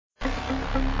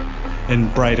in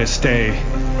brightest day,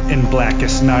 in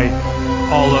blackest night.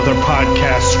 All other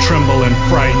podcasts tremble in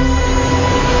fright.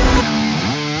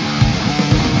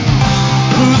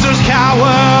 Losers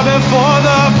cower before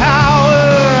the power.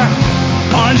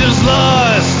 Oranges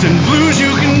lust and blues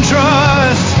you can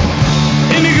trust.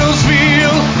 Indigos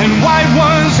feel and white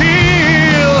ones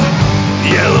heal.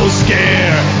 Yellow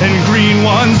scare and green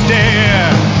ones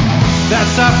dare. That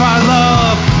sapphire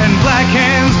love and black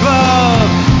hands glove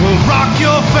will rock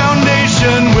your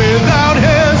foundation without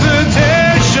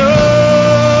hesitation.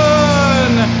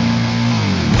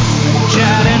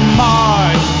 Chad and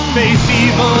Marge face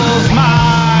evil's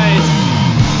might.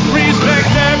 Respect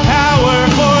their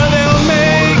power, for they'll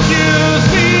make you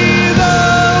see the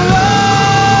light.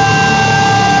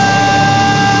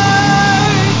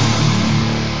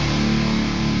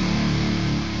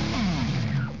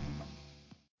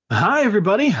 Hi,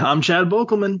 everybody. I'm Chad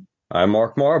Bokelman. I'm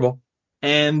Mark Marble.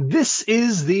 And this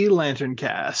is the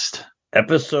LanternCast.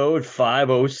 Episode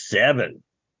 507.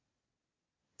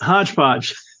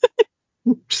 Hodgepodge.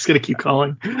 Just going to keep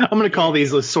calling. I'm going to call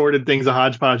these assorted things a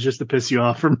hodgepodge just to piss you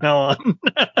off from now on.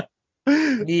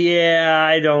 Yeah,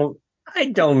 I don't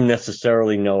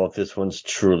necessarily know if this one's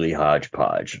truly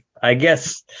hodgepodge. I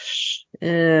guess, I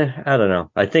don't know.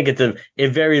 I think it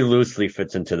very loosely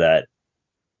fits into that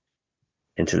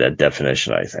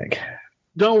definition, I think.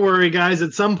 Don't worry, guys.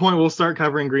 At some point, we'll start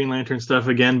covering Green Lantern stuff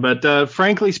again. But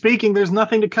frankly speaking, there's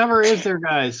nothing to cover, is there,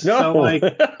 guys? No.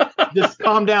 So, just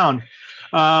calm down.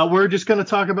 We're just going to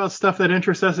talk about stuff that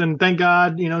interests us. And thank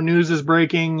God, news is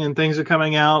breaking and things are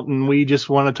coming out. And we just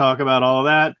want to talk about all of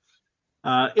that.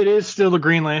 It is still the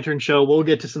Green Lantern show. We'll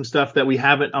get to some stuff that we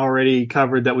haven't already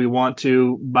covered that we want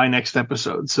to by next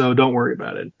episode. So don't worry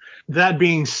about it. That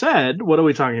being said, what are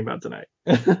we talking about tonight?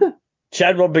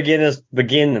 Chad will begin.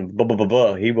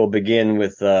 He will begin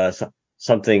with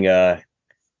something a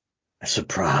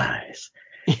surprise,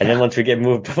 yeah. And then once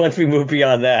we move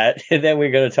beyond that, and then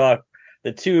we're going to talk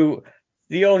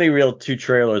the only real two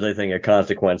trailers I think of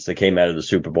consequence that came out of the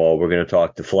Super Bowl. We're going to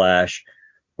talk The Flash,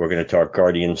 we're going to talk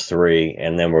Guardians 3,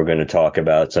 and then we're going to talk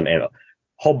about a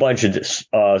whole bunch of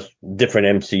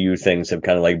different MCU things have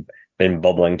kind of like been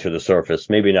bubbling to the surface.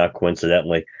 Maybe not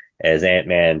coincidentally, as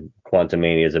Ant-Man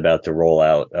Quantumania is about to roll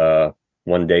out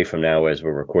one day from now as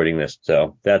we're recording this.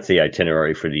 So that's the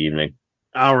itinerary for the evening.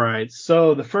 All right.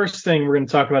 So the first thing we're going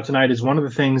to talk about tonight is one of the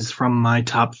things from my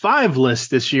top 5 list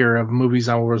this year of movies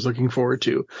I was looking forward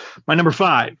to. My number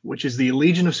 5, which is the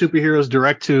Legion of Superheroes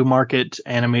direct-to-market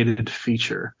animated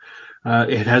feature.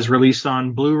 It has released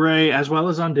on Blu-ray as well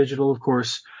as on digital, of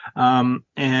course,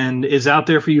 and is out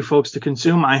there for you folks to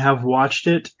consume. I have watched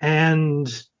it, and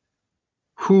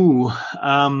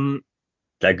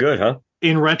that good, huh?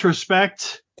 In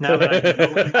retrospect, now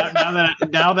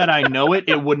that I know it,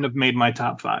 it wouldn't have made my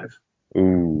top 5.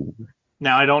 Ooh.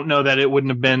 Now I don't know that it wouldn't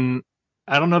have been.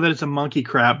 I don't know that it's a monkey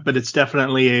crap, but it's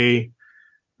definitely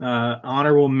a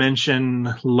honorable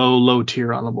mention, low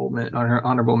tier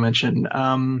honorable mention.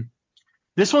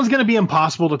 This one's going to be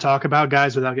impossible to talk about,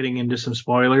 guys, without getting into some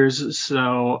spoilers.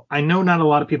 So I know not a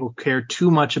lot of people care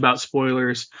too much about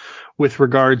spoilers with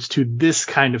regards to this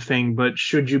kind of thing, but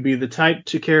should you be the type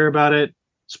to care about it,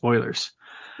 spoilers.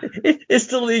 It's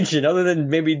the Legion. Other than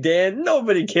maybe Dan,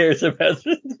 nobody cares about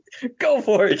it. Go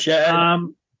for it, Chad.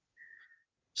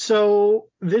 So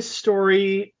this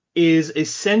story is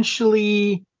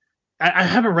essentially, I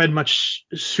haven't read much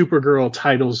Supergirl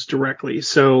titles directly,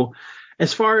 so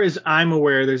as far as I'm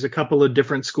aware, there's a couple of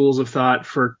different schools of thought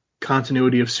for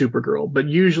continuity of Supergirl, but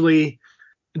usually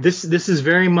this is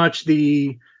very much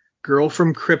the girl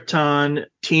from Krypton,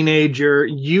 teenager,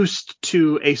 used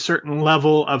to a certain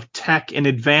level of tech and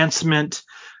advancement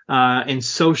and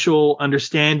social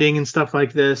understanding and stuff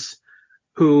like this,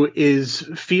 who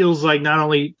feels like not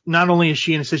only is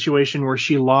she in a situation where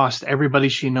she lost everybody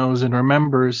she knows and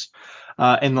remembers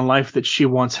in the life that she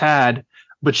once had,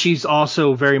 but she's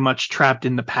also very much trapped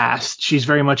in the past. She's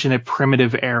very much in a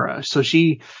primitive era. So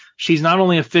she's not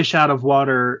only a fish out of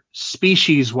water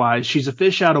species wise, she's a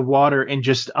fish out of water in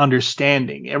just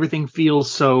understanding. Everything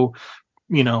feels so,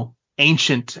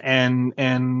 ancient and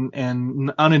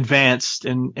unadvanced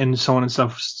and so on and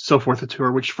so forth to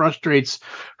her, which frustrates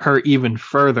her even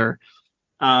further.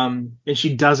 And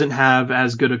she doesn't have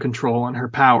as good a control on her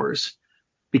powers.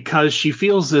 Because she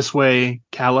feels this way,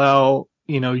 Kal-El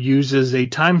uses a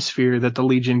time sphere that the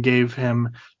Legion gave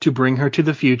him to bring her to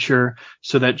the future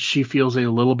so that she feels a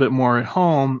little bit more at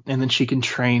home, and then she can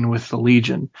train with the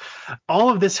Legion. All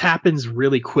of this happens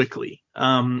really quickly.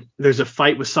 There's a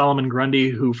fight with Solomon Grundy,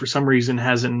 who for some reason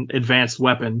has an advanced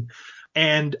weapon.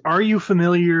 And are you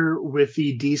familiar with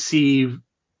the DC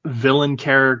villain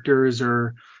characters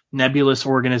or nebulous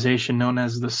organization known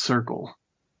as the Circle.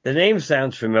 The name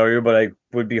sounds familiar, but I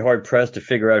would be hard pressed to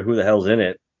figure out who the hell's in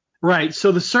it. Right.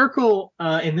 So the Circle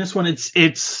in this one,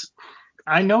 it's.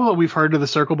 I know that we've heard of the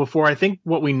Circle before. I think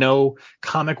what we know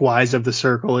comic wise of the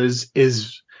Circle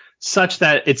is such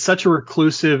that it's such a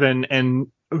reclusive and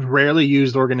rarely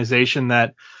used organization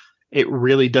that it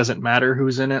really doesn't matter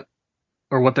who's in it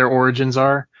or what their origins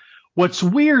are. What's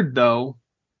weird though,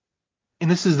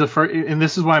 and this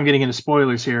is why I'm getting into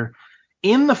spoilers here.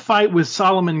 In the fight with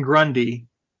Solomon Grundy,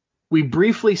 we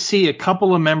briefly see a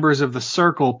couple of members of the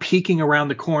Circle peeking around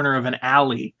the corner of an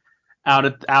alley out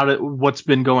at what's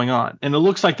been going on. And it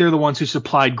looks like they're the ones who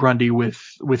supplied Grundy with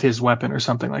his weapon or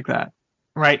something like that.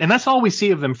 Right? And that's all we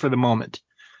see of them for the moment.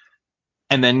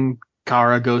 And then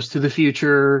Kara goes to the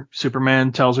future.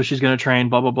 Superman tells her she's going to train,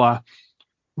 blah, blah, blah.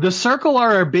 The Circle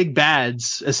are our big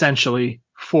bads, essentially,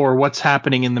 for what's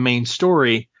happening in the main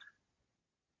story.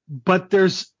 But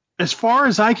there's, as far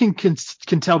as I can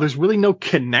tell, there's really no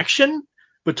connection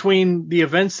between the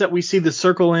events that we see the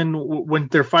Circle in when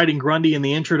they're fighting Grundy in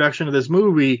the introduction of this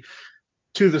movie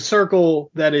to the Circle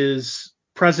that is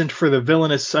present for the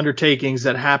villainous undertakings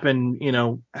that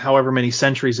happen, however many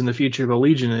centuries in the future the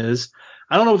Legion is.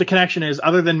 I don't know what the connection is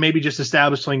other than maybe just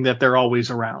establishing that they're always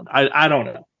around. I don't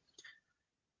know.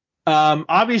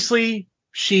 Obviously,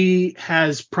 she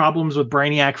has problems with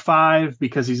Brainiac 5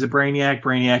 because he's a Brainiac.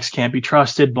 Brainiacs can't be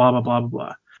trusted, blah, blah, blah, blah,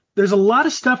 blah. There's a lot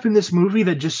of stuff in this movie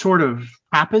that just sort of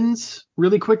happens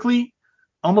really quickly,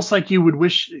 almost like you would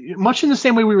wish, much in the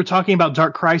same way we were talking about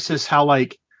Dark Crisis, how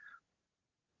like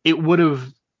it would have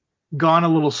gone a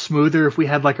little smoother if we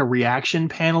had like a reaction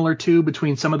panel or two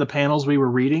between some of the panels we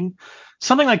were reading.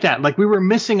 Something like that. Like we were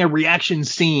missing a reaction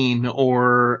scene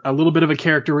or a little bit of a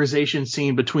characterization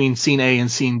scene between scene A and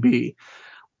scene B.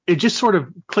 It just sort of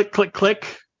click, click,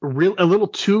 click, a little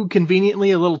too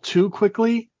conveniently, a little too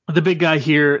quickly. The big guy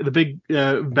here, the big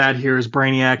bad here is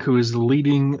Brainiac, who is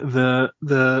leading the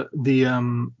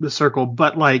Circle,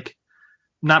 but like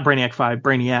not Brainiac 5,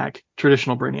 Brainiac,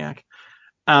 traditional Brainiac.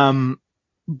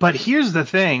 But here's the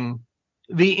thing.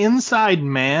 The inside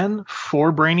man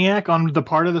for Brainiac on the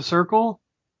part of the Circle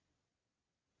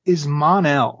is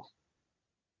Mon-El.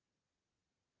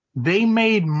 They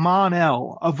made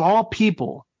Mon-El, of all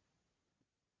people,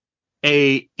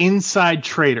 a inside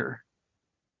traitor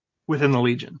within the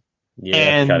Legion.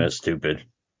 Yeah, kind of stupid.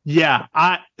 Yeah,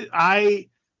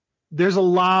 there's a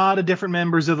lot of different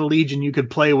members of the Legion you could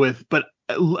play with,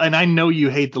 and I know you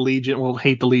hate the Legion. Well,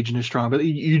 hate the Legion is strong, but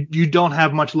you don't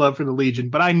have much love for the Legion.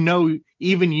 But I know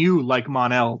even you like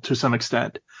Mon-El to some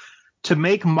extent. To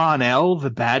make Mon-El the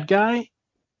bad guy,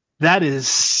 that is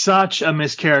such a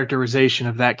mischaracterization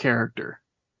of that character.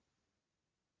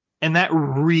 And that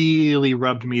really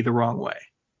rubbed me the wrong way.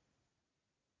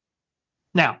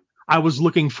 Now, I was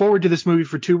looking forward to this movie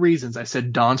for two reasons. I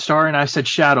said Dawnstar and I said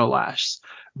Shadowlash.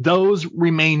 Those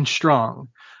remain strong.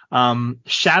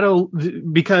 Shadow,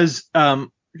 because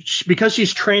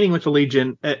she's training with the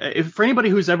Legion. For anybody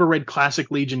who's ever read classic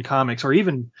Legion comics or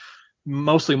even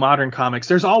mostly modern comics,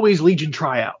 there's always Legion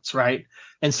tryouts, right?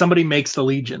 And somebody makes the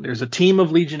Legion. There's a team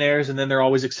of Legionnaires, and then they're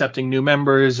always accepting new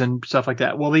members and stuff like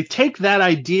that. Well, they take that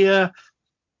idea,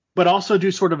 but also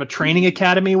do sort of a training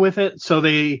academy with it. So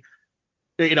they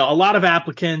a lot of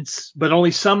applicants, but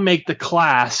only some make the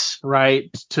class,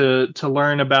 right? To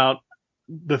learn about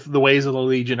the ways of the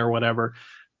Legion or whatever.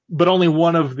 But only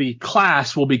one of the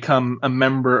class will become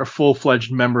a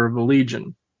full-fledged member of the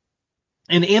Legion.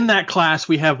 And in that class,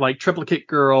 we have like Triplicate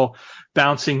Girl,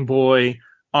 Bouncing Boy,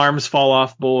 Arms Fall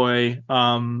Off Boy,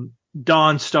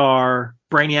 Dawnstar,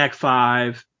 Brainiac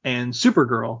 5, and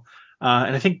Supergirl.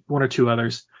 And I think one or two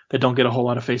others that don't get a whole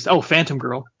lot of face. Oh, Phantom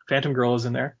Girl. Phantom Girl is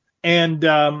in there. And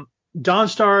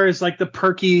Dawnstar is like the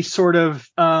perky sort of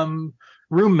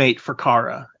roommate for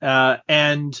Kara.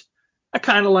 And I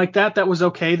kind of like that. That was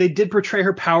okay. They did portray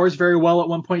her powers very well at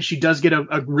one point. She does get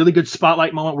a really good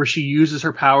spotlight moment where she uses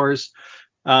her powers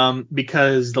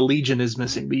because the Legion is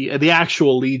missing. The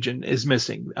actual Legion is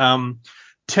missing.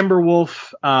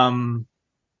 Timberwolf,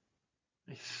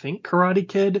 I think Karate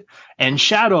Kid, and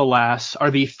Shadowlass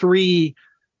are the three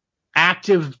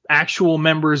actual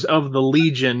members of the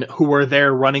Legion who are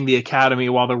there running the academy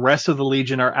while the rest of the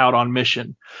Legion are out on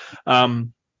mission.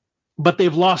 But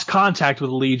they've lost contact with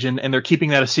the Legion and they're keeping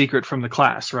that a secret from the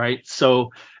class, right? So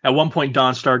at one point,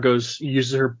 Dawnstar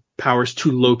uses her powers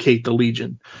to locate the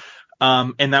Legion.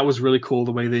 And that was really cool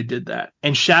the way they did that.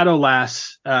 And Shadow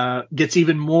Lass gets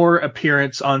even more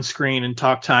appearance on screen and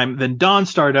talk time than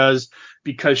Dawnstar does,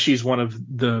 because she's one of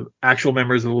the actual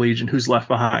members of the Legion who's left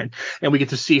behind. And we get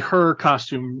to see her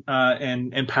costume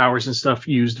and powers and stuff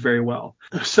used very well.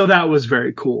 So that was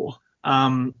very cool.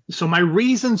 So my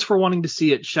reasons for wanting to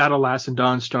see it, Shadow Lass and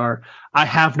Dawnstar, I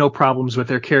have no problems with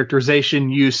their characterization,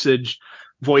 usage,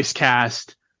 voice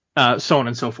cast, so on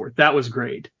and so forth. That was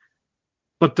great.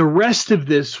 But the rest of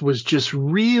this was just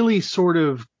really sort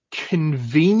of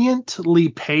conveniently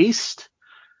paced,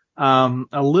 a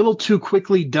little too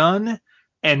quickly done,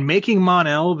 and making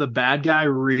Mon-El the bad guy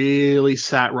really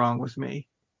sat wrong with me.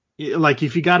 Like,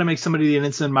 if you got to make somebody an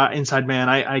inside man,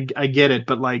 I get it,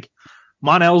 but like,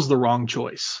 Mon-El's the wrong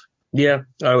choice. Yeah,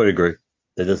 I would agree.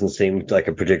 That doesn't seem like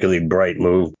a particularly bright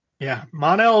move. Yeah,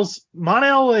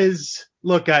 Mon-El is,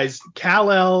 look, guys,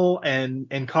 Kal-El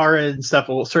and Kara and stuff,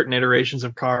 well, certain iterations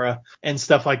of Kara and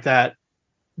stuff like that.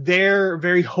 They're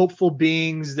very hopeful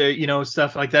beings. They're,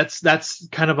 stuff like that's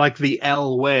kind of like the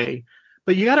L way.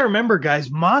 But you got to remember,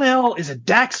 guys, Mon-El is a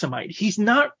Daxamite. He's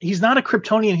not a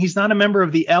Kryptonian. He's not a member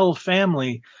of the L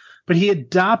family, but he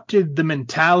adopted the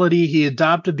mentality. He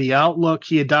adopted the outlook.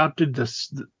 He adopted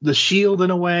the shield in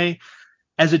a way,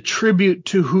 as a tribute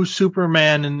to who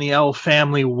Superman and the L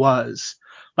family was.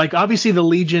 Like, obviously the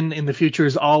Legion in the future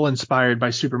is all inspired by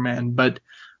Superman, but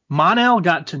Mon-El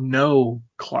got to know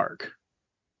Clark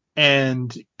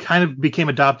and kind of became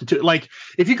adopted to, like,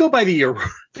 if you go by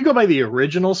the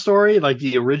original story, like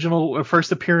the original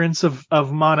first appearance of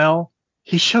Mon-El,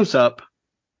 he shows up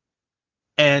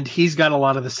and he's got a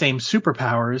lot of the same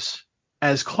superpowers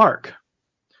as Clark.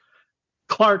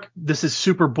 Clark, this is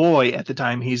Superboy at the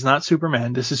time. He's not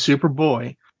Superman. This is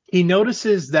Superboy. He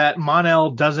notices that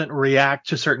Mon-El doesn't react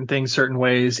to certain things certain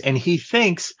ways, and he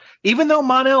thinks, even though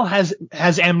Mon-El has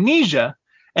amnesia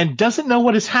and doesn't know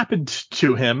what has happened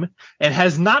to him and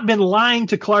has not been lying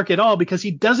to Clark at all, because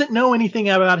he doesn't know anything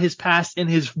about his past and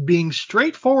is being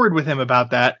straightforward with him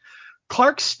about that,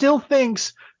 Clark still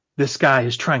thinks this guy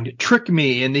is trying to trick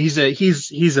me and he's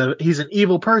an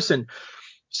evil person.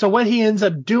 So what he ends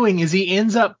up doing is he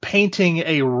ends up painting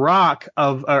a rock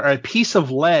or a piece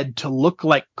of lead to look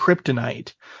like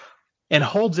kryptonite, and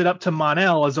holds it up to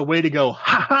Mon-El as a way to go,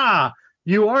 ha ha,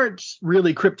 you aren't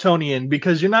really Kryptonian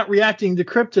because you're not reacting to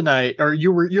kryptonite, or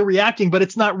you're reacting, but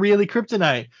it's not really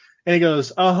kryptonite. And he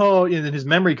goes, oh, and then his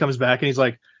memory comes back and he's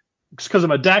like, it's because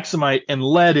I'm a Daxamite and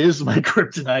lead is my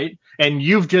kryptonite and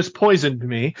you've just poisoned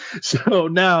me. So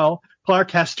now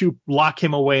Clark has to lock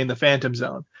him away in the Phantom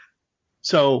Zone.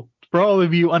 So for all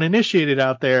of you uninitiated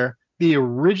out there, the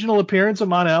original appearance of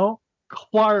Mon-El,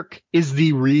 Clark is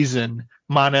the reason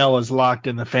Mon-El is locked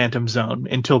in the Phantom Zone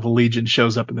until the Legion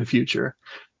shows up in the future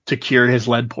to cure his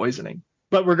lead poisoning.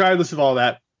 But regardless of all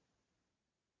that,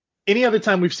 any other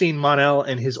time we've seen Mon-El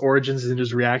and his origins and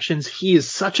his reactions, he is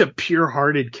such a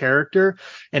pure-hearted character,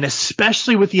 and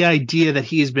especially with the idea that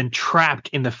he has been trapped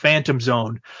in the Phantom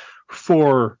Zone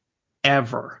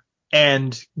forever.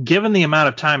 And given the amount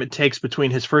of time it takes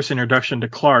between his first introduction to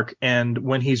Clark and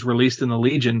when he's released in the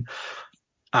Legion,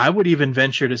 I would even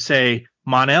venture to say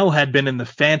Mon-El had been in the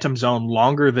Phantom Zone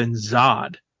longer than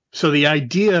Zod. So the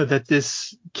idea that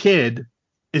this kid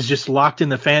is just locked in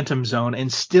the Phantom Zone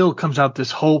and still comes out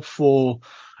this hopeful,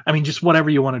 I mean, just whatever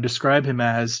you want to describe him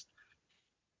as,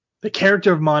 the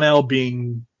character of Mon-El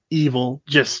being evil,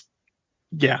 just,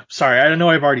 yeah, sorry, I know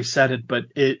I've already said it, but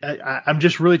I'm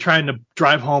just really trying to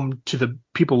drive home to the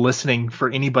people listening, for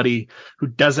anybody who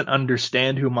doesn't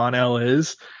understand who Mon-El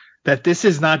is, that this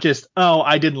is not just, oh,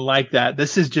 I didn't like that.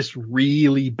 This is just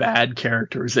really bad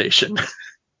characterization.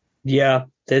 Yeah,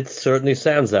 it certainly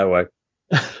sounds that way.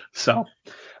 So,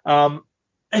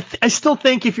 I still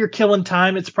think if you're killing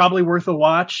time, it's probably worth a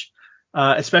watch,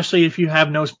 especially if you have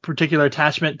no particular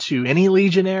attachment to any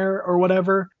Legionnaire or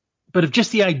whatever. But if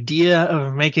just the idea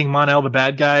of making Mon-El the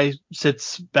bad guy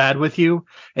sits bad with you,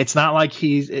 it's not like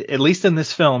he's, at least in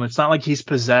this film, it's not like he's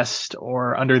possessed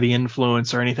or under the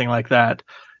influence or anything like that.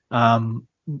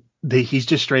 He's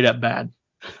just straight up bad.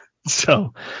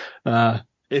 So,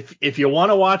 if you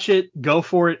want to watch it, go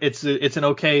for it. It's an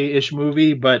okay-ish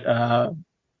movie, but have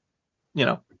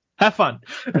fun.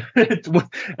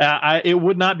 It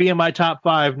would not be in my top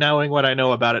 5 knowing what I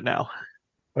know about it now.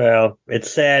 Well,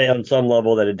 it's sad on some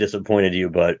level that it disappointed you,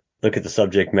 but look at the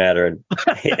subject matter, and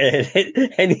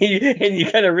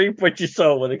you kind of reap what you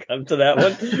sow when it comes to that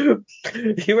one.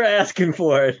 You were asking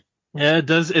for it. Yeah, it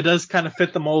does kind of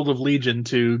fit the mold of Legion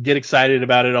to get excited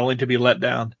about it only to be let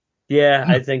down. Yeah,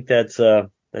 I think that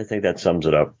sums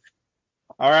it up.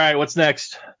 All right, what's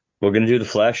next? We're gonna do the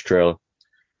Flash trailer.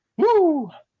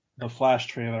 Woo! The Flash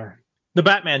trailer. The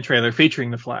Batman trailer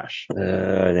featuring the Flash.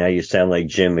 Now you sound like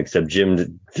Jim, except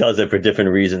Jim does it for different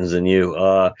reasons than you.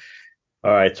 All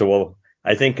right, so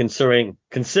I think considering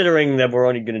that we're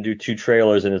only going to do 2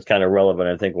 trailers and it's kind of relevant,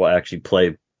 I think we'll actually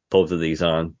play both of these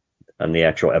on the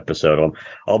actual episode.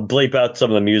 I'll bleep out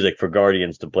some of the music for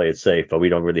Guardians to play it safe, but we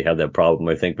don't really have that problem,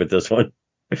 I think, with this one.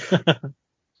 All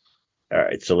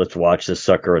right, so let's watch this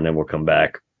sucker and then we'll come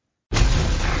back.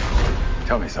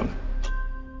 Tell me something.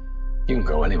 You can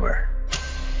go anywhere.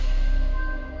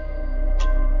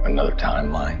 Another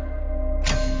timeline.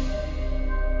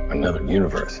 Another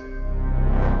universe.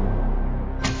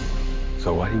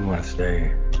 So why do you want to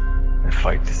stay and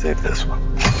fight to save this one?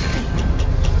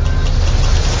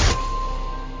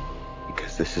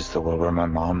 Because this is the world where my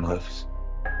mom lives.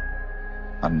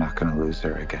 I'm not gonna lose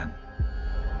her again.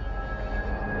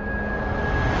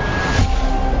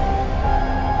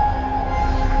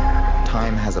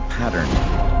 Time has a pattern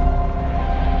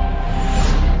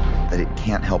that it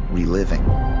can't help reliving.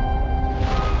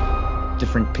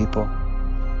 Different people,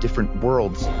 different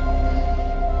worlds,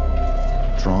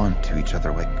 drawn to each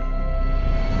other like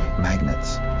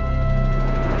magnets.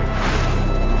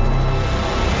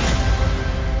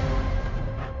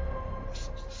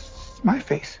 It's my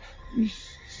face. You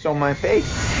saw my face.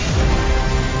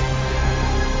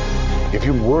 If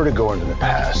you were to go into the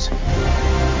past, you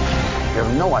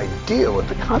have no idea what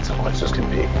the consequences can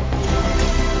be.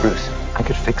 Bruce, I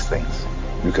could fix things.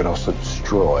 you could also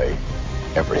destroy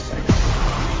everything.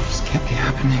 This can't be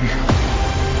happening.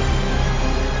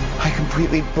 I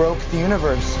completely broke the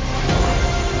universe.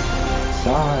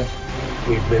 Zod,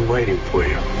 we've been waiting for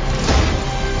you.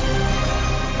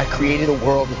 I created a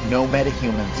world with no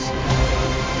metahumans.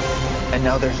 And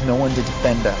now there's no one to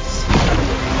defend us.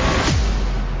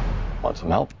 Want some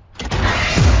help?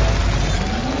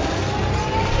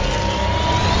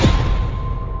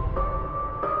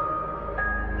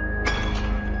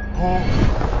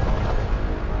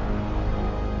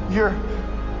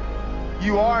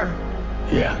 You are?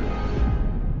 Yeah.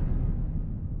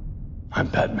 I'm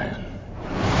Batman.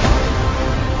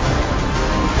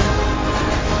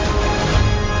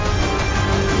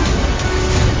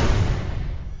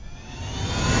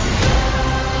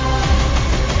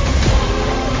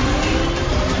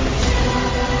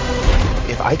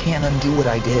 If I can't undo what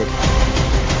I did,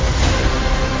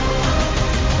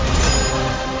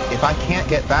 if I can't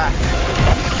get back,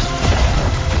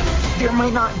 there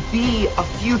might not be a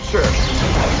future.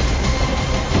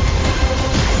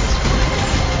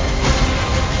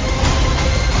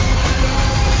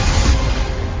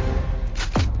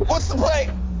 What's the play?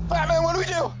 Batman, what do we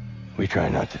do? We try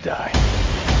not to die.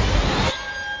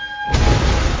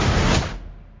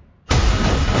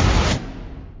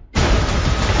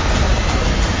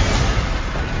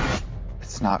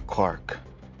 It's not Clark.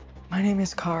 My name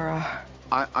is Kara.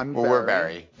 I'm Barry. We're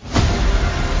Barry.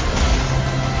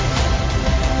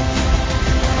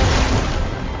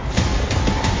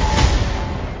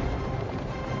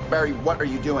 Barry, what are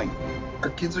you doing? Our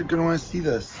kids are gonna want to see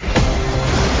this.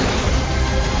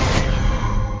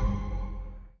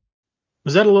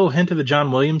 Was that a little hint of the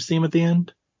John Williams theme at the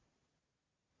end?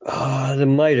 There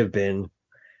might have been.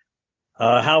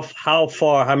 How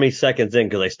far? How many seconds in?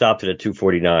 Because I stopped it at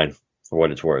 2:49. For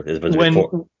what it's worth, it was when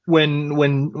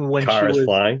Kara's she was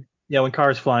flying. Yeah, when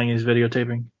Kara's flying, he's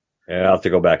videotaping. Yeah, I'll have to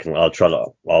go back and I'll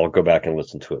go back and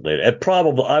listen to it later.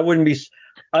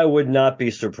 I would not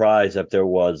be surprised if there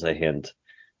was a hint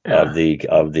of the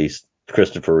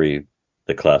Christopher Reeve,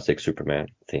 the classic Superman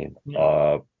theme.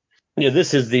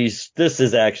 This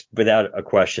is actually without a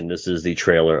question, this is the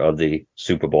trailer of the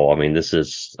Super Bowl. I mean, this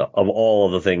is of all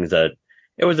of the things that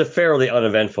it was a fairly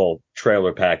uneventful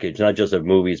trailer package, not just of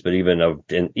movies, but even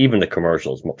the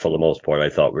commercials for the most part, I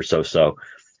thought were so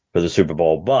for the Super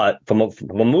Bowl. But from a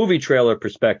movie trailer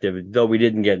perspective, though we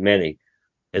didn't get many,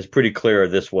 it's pretty clear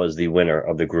this was the winner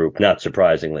of the group, not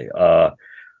surprisingly.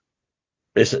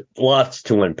 There's lots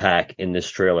to unpack in this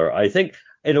trailer. I think,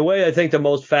 in a way, the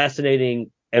most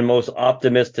fascinating and most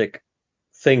optimistic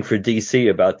thing for DC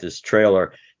about this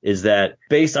trailer is that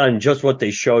based on just what they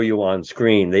show you on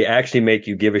screen, they actually make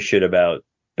you give a shit about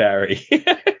Barry,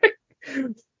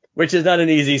 which is not an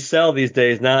easy sell these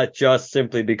days, not just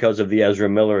simply because of the Ezra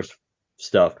Miller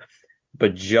stuff,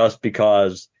 but just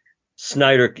because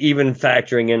Snyder, even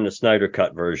factoring in the Snyder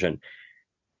Cut version,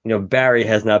 Barry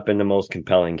has not been the most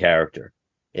compelling character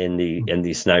in the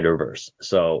Snyderverse.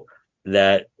 So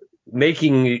that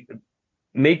making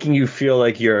you feel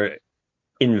like you're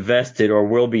invested or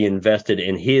will be invested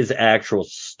in his actual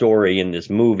story in this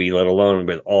movie, let alone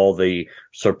with all the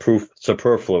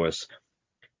superfluous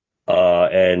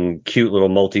and cute little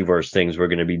multiverse things we're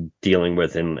going to be dealing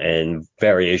with, and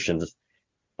variations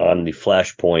on the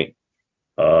Flashpoint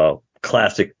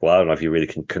classic. Well, I don't know if you really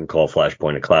can call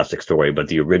Flashpoint a classic story, but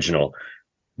the original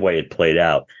way it played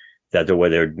out, that the way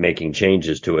they're making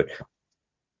changes to it.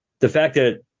 The fact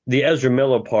that the Ezra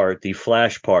Miller part, the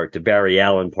Flash part, the Barry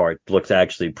Allen part looks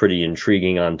actually pretty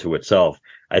intriguing onto itself,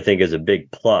 I think is a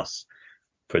big plus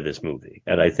for this movie.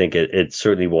 And I think it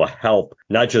certainly will help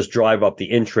not just drive up the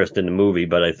interest in the movie,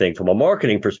 but I think from a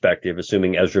marketing perspective,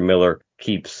 assuming Ezra Miller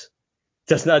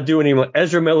does not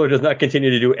continue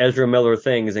to do Ezra Miller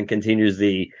things and continues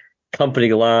the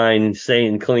company line,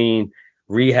 sane, clean,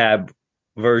 rehab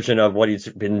version of what he's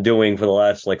been doing for the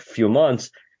last few months.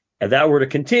 If that were to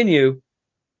continue,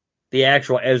 the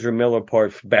actual Ezra Miller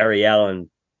part, Barry Allen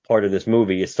part of this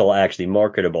movie is still actually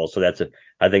marketable. So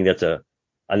I think that's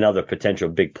another potential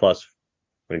big plus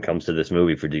when it comes to this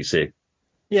movie for DC.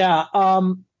 Yeah.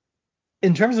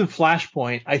 In terms of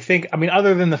Flashpoint,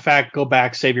 other than the fact, go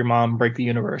back, save your mom, break the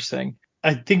universe thing,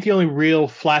 I think the only real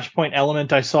Flashpoint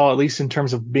element I saw, at least in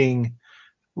terms of being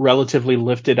relatively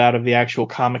lifted out of the actual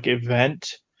comic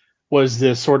event, was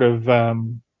this sort of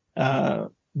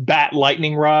bat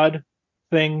lightning rod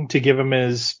thing to give him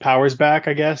his powers back,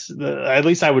 I guess. At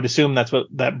least I would assume that's what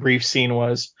that brief scene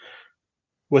was,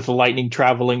 with the lightning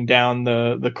traveling down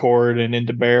the cord and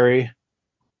into Barry.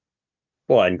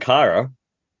 Well, and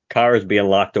Kara's being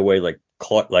locked away like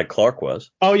Clark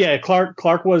was. Oh yeah,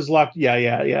 Clark was locked.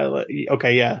 Yeah.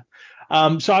 Okay, yeah.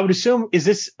 So I would assume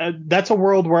that's a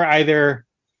world where either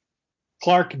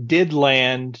Clark did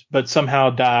land but somehow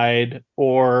died,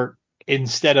 or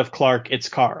instead of Clark, it's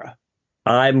Kara.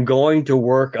 I'm going to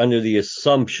work under the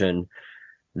assumption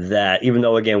that, even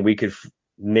though again we could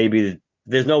maybe,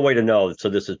 there's no way to know, so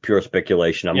this is pure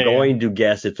speculation. I'm going to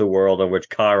guess it's a world in which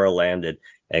Kara landed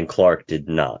and Clark did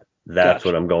not. That's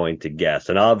what I'm going to guess.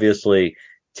 And obviously,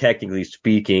 technically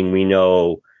speaking, we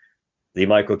know the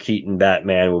Michael Keaton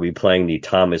Batman will be playing the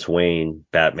Thomas Wayne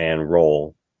Batman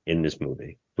role in this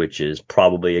movie, which is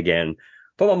probably, again,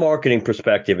 from a marketing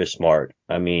perspective, is smart.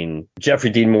 I mean, Jeffrey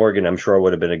Dean Morgan, I'm sure,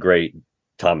 would have been a great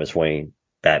Thomas Wayne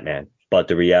Batman. But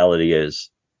the reality is,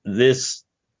 this,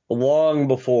 long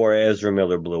before Ezra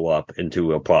Miller blew up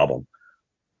into a problem,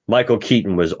 Michael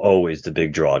Keaton was always the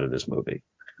big draw to this movie.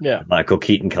 Yeah. Michael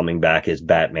Keaton coming back as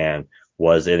Batman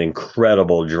was an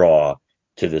incredible draw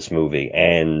to this movie.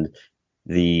 And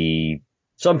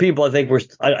some people,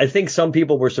 I think some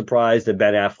people were surprised that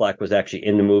Ben Affleck was actually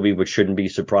in the movie, which shouldn't be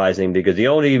surprising, because the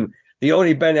only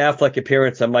Ben Affleck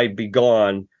appearance that might be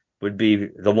gone would be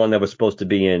the one that was supposed to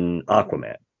be in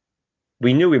Aquaman.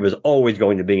 We knew he was always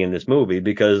going to be in this movie,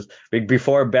 because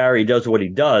before Barry does what he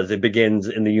does, it begins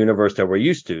in the universe that we're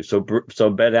used to. So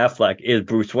Ben Affleck is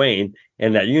Bruce Wayne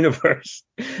in that universe.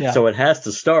 Yeah. So it has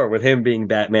to start with him being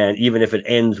Batman, even if it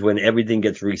ends when everything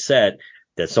gets reset,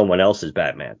 that someone else is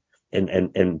Batman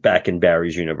and back in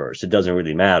Barry's universe. It doesn't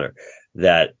really matter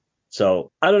that.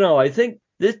 So I don't know. I think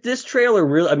this trailer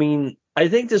really, I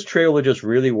think this trailer just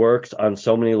really works on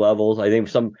so many levels. I think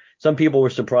some people were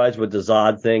surprised with the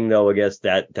Zod thing, though. I guess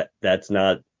that's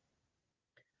not.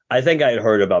 I think I had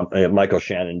heard about Michael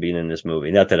Shannon being in this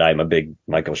movie. Not that I'm a big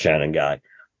Michael Shannon guy,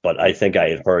 but I think I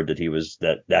had heard that he was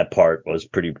that part was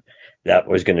pretty. That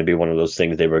was going to be one of those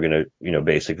things they were going to,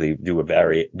 basically do a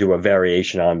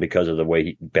variation on, because of the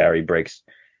way Barry breaks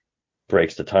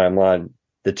the timeline.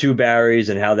 The two Barrys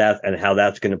and how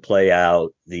that's going to play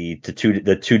out. The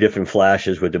two different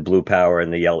Flashes with the blue power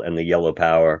and the yellow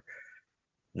power.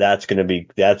 That's going to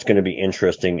be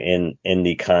interesting in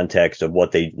the context of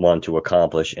what they want to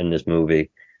accomplish in this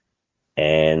movie.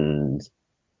 And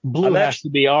blue has to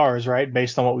be ours, right?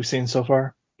 Based on what we've seen so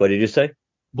far. What did you say?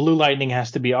 Blue Lightning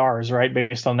has to be ours, right?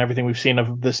 Based on everything we've seen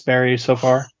of this Barry so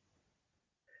far.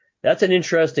 That's an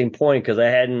interesting point, because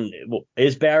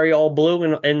is Barry all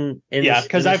blue in yeah,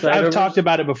 because I've talked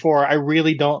about it before. I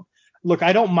really don't look.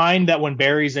 I don't mind that when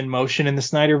Barry's in motion in the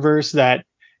Snyderverse, that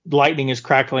lightning is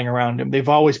crackling around him. They've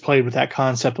always played with that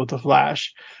concept with the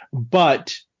Flash.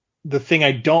 But the thing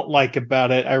I don't like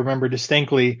about it, I remember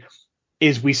distinctly,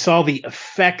 is we saw the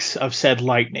effects of said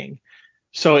lightning.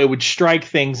 So it would strike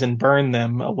things and burn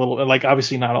them a little,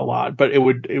 obviously not a lot, but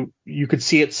you could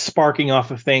see it sparking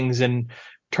off of things and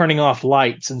turning off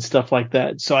lights and stuff like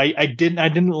that. So I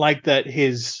didn't like that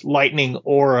his lightning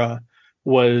aura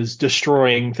was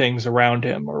destroying things around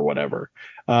him or whatever.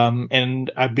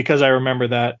 Because I remember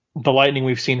that the lightning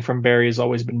we've seen from Barry has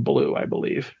always been blue, I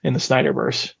believe, in the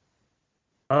Snyderverse.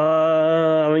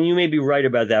 You may be right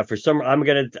about that.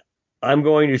 I'm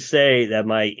going to say that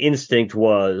my instinct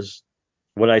was,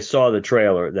 when I saw the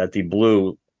trailer, that the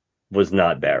blue was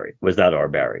not Barry, was not our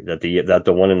Barry. That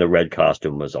the one in the red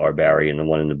costume was our Barry, and the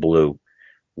one in the blue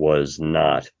was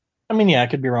not. I mean, yeah, I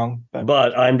could be wrong,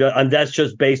 but I'm that's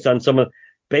just based on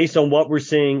what we're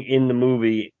seeing in the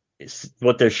movie,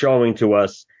 what they're showing to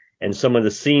us, and some of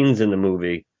the scenes in the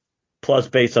movie, plus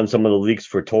based on some of the leaks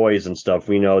for toys and stuff.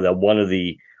 We know that one of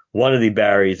the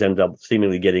Barrys ends up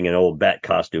seemingly getting an old Bat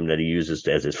costume that he uses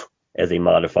as a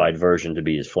modified version to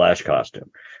be his Flash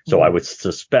costume. So I would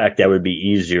suspect that would be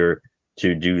easier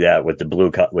to do that with the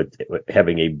blue with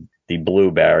having the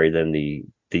blue Barry than the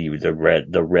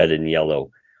red and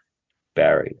yellow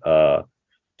Barry.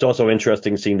 It's also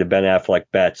interesting seeing the Ben Affleck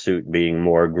bat suit being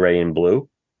more gray and blue,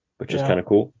 which is kind of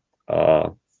cool.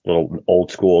 Little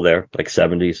old school there, like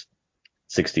 70s,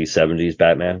 60s, 70s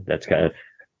Batman. That's kind of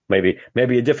maybe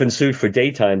a different suit for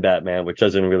daytime Batman, which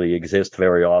doesn't really exist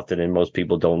very often and most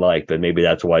people don't like, but maybe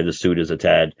that's why the suit is a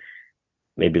tad.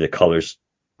 Maybe the colors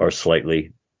are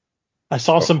slightly. I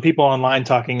saw some people online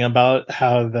talking about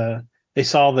how they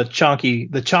saw the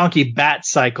chonky bat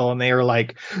cycle and they were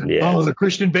like, oh, the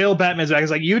Christian Bale Batman's back.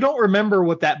 It's like, you don't remember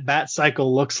what that bat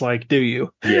cycle looks like, do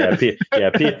you?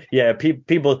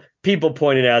 People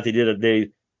pointed out they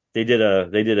did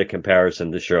a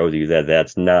comparison to show you that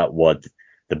that's not what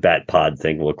the Bat Pod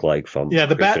thing looked like from. Yeah,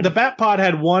 the Bat Pod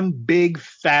had one big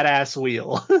fat ass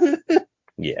wheel.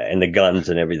 Yeah, and the guns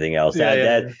and everything else.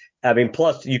 I mean,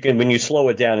 plus you can, when you slow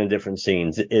it down in different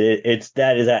scenes,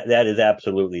 that is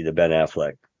absolutely the Ben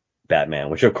Affleck Batman,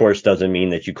 which of course doesn't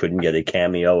mean that you couldn't get a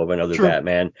cameo of another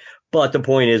Batman. But the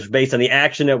point is, based on the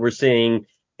action that we're seeing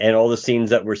and all the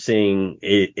scenes that we're seeing,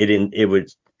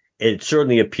 it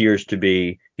certainly appears to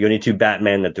be the only two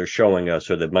Batman that they're showing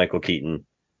us are the Michael Keaton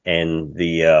and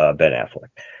the Ben Affleck.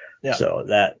 Yeah. So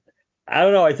that, I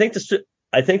don't know. I think the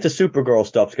Supergirl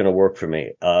stuff's going to work for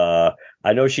me. I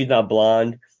know she's not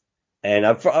blonde, and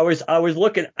I was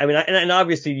looking. I mean, and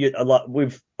obviously a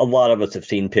lot of us have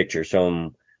seen pictures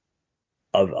of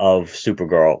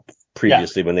Supergirl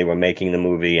previously when they were making the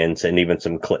movie, and even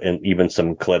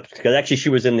some clips. Because actually, she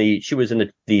was in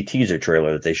the teaser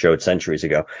trailer that they showed centuries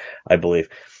ago, I believe.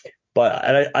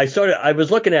 But I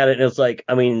was looking at it, and it's like,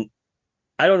 I mean,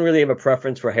 I don't really have a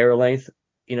preference for hair length.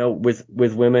 With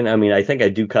women, I mean, I think I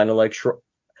do kind of like short.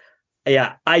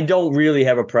 Yeah, I don't really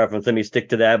have a preference. Let me stick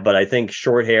to that. But I think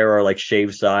short hair or like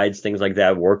shaved sides, things like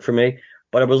that work for me.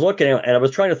 But I was looking at, and I was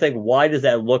trying to think, why does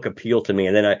that look appeal to me?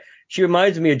 And then she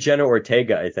reminds me of Jenna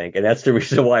Ortega, I think. And that's the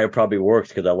reason why it probably works,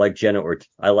 because I like Jenna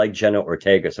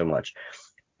Ortega so much.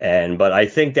 But I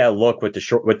think that look with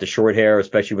the short hair,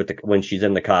 especially when she's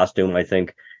in the costume, I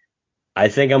think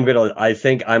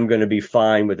I'm gonna be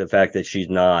fine with the fact that she's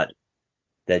not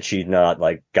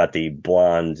like got the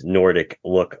blonde Nordic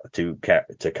look to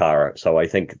Kara. So I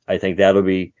think that's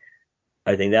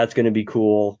going to be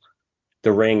cool.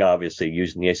 The ring, obviously,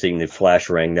 seeing the Flash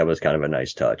ring, that was kind of a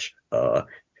nice touch.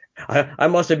 I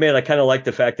must admit, I kind of like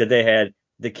the fact that they had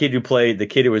the kid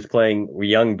who was playing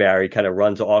young Barry kind of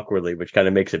runs awkwardly, which kind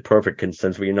of makes it perfect,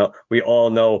 since we all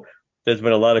know there's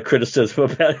been a lot of criticism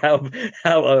about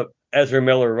how Ezra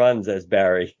Miller runs as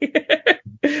Barry.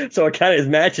 So it kind of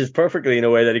matches perfectly in a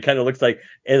way that he kind of looks like,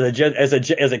 as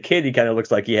a kid, he kind of looks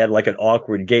like he had like an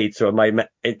awkward gait. So it might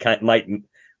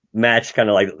match kind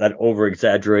of like that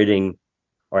over-exaggerating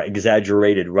or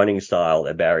exaggerated running style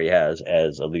that Barry has,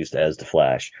 at least as the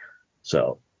Flash.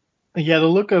 So. Yeah, the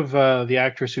look of the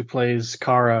actress who plays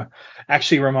Kara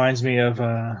actually reminds me of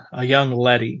a young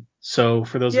Letty. So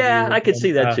for those of you, I could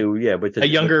see that too. Yeah, but a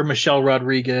younger Michelle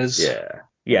Rodriguez.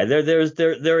 Yeah.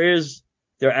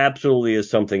 There absolutely is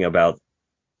something about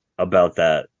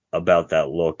that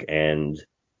look, and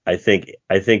I think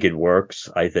it works.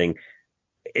 I think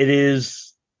it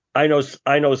is. I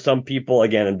know some people,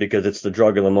 again, because it's the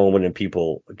drug of the moment, and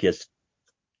people just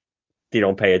they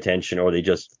don't pay attention, or they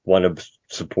just want to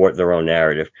support their own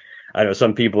narrative. I know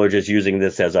some people are just using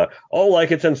this as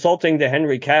like it's insulting to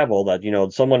Henry Cavill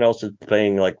that, someone else is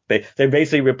playing, like they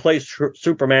basically replaced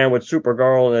Superman with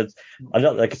Supergirl, and it's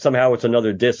another, like somehow it's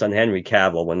another diss on Henry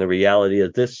Cavill, when the reality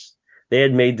is they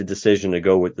had made the decision to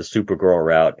go with the Supergirl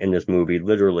route in this movie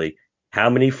literally how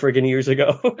many friggin' years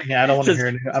ago? Yeah, I don't want to hear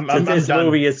it. I'm this done.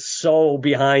 Movie is so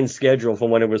behind schedule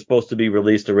from when it was supposed to be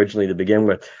released originally to begin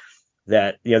with,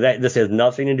 that this has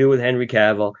nothing to do with Henry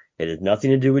Cavill. It has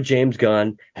nothing to do with James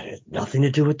Gunn. It has nothing to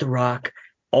do with The Rock.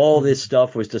 All this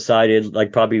stuff was decided,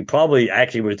 like probably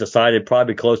actually was decided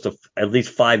probably close to at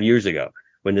least 5 years ago,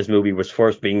 when this movie was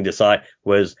first being decided,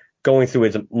 was going through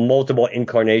its multiple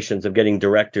incarnations of getting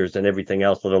directors and everything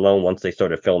else, let alone once they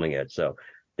started filming it. So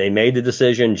they made the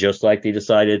decision, just like they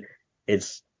decided.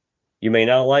 You may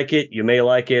not like it, you may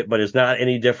like it, but it's not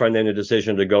any different than the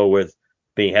decision to go with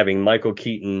having Michael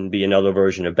Keaton be another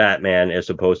version of Batman as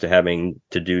opposed to having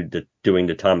to doing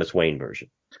the Thomas Wayne version.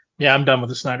 Yeah, I'm done with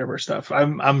the Snyderverse stuff.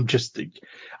 I'm just,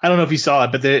 I don't know if you saw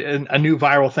it, but a new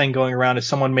viral thing going around is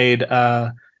someone made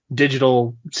a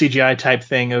digital CGI type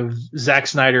thing of Zack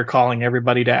Snyder calling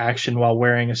everybody to action while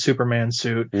wearing a Superman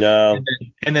suit. No.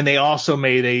 And then they also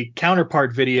made a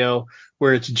counterpart video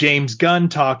where it's James Gunn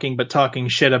talking, but talking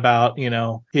shit about,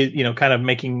 kind of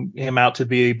making him out to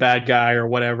be a bad guy or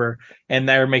whatever. And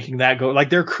they're making that go, like,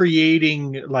 they're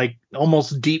creating like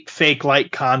almost deep fake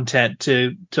like content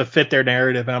to fit their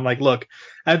narrative. And I'm like, look,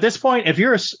 at this point, if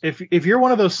you're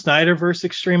one of those Snyderverse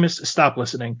extremists, stop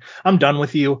listening. I'm done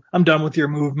with you. I'm done with your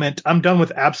movement. I'm done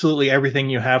with absolutely everything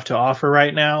you have to offer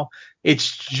right now.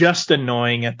 It's just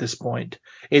annoying at this point.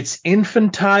 It's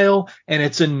infantile and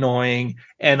it's annoying,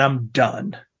 and I'm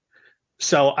done.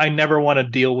 So I never want to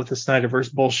deal with the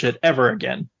Snyderverse bullshit ever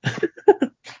again.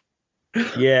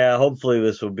 Yeah, hopefully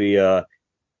this will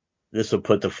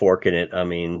put the fork in it. I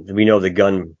mean, we know the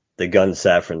gun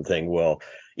saffron thing will,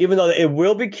 even though it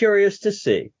will be curious to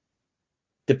see.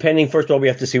 Depending, first of all, we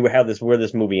have to see where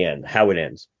this movie ends, how it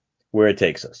ends, where it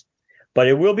takes us. But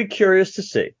it will be curious to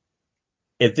see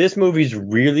if this movie's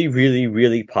really, really,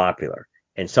 really popular,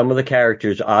 and some of the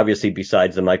characters, obviously,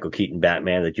 besides the Michael Keaton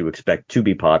Batman that you expect to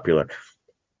be popular,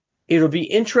 it'll be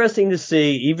interesting to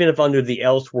see, even if under the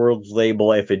Elseworlds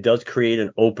label, if it does create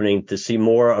an opening to see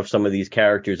more of some of these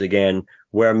characters again,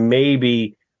 where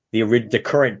maybe the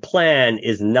current plan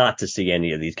is not to see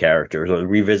any of these characters or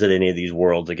revisit any of these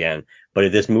worlds again. But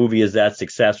if this movie is that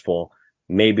successful,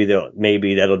 maybe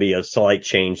that'll be a slight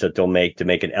change that they'll make to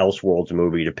make an Elseworlds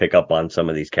movie to pick up on some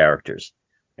of these characters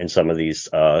and some of these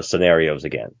scenarios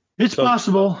again. It's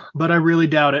possible, but I really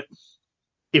doubt it.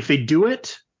 If they do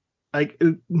it, like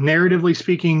narratively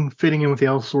speaking, fitting in with the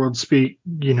Elseworlds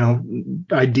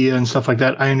idea and stuff like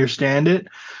that, I understand it.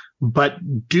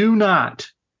 But do not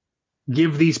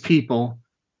give these people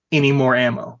any more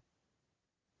ammo.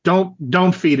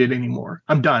 Don't feed it anymore.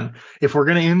 I'm done. If we're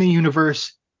going to end the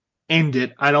universe, end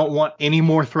it. I don't want any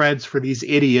more threads for these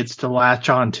idiots to latch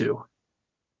onto.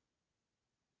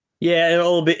 Yeah,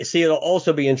 it'll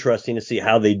also be interesting to see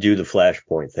how they do the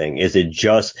Flashpoint thing. Is it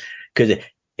just because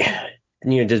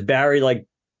does Barry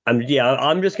I'm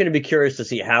just going to be curious to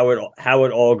see how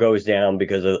it all goes down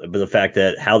because of the fact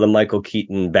that how the Michael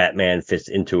Keaton Batman fits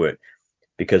into it.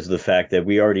 Because of the fact that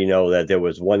we already know that there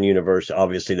was one universe,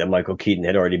 obviously, that Michael Keaton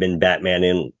had already been Batman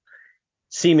in,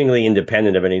 seemingly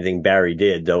independent of anything Barry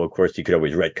did, though, of course, he could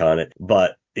always retcon it.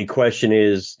 But the question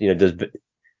is, does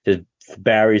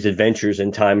Barry's adventures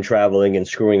in time traveling and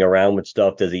screwing around with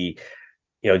stuff, does he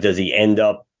end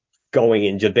up going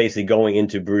into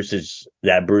Bruce's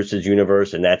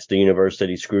universe, and that's the universe that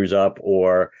he screws up,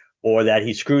 or that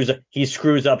he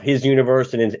screws up his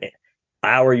universe and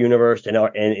our universe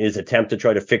and his attempt to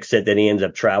try to fix it, then he ends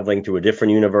up traveling to a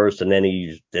different universe, and then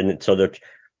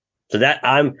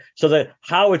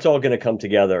how it's all going to come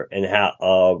together and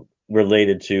how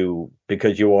related to,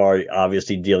 because you are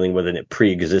obviously dealing with a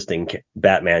pre-existing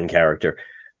Batman character.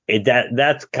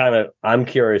 That's kind of, I'm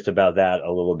curious about that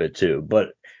a little bit too, but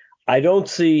I don't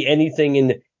see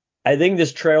anything I think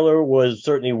this trailer was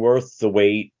certainly worth the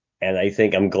wait. And I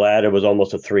think I'm glad it was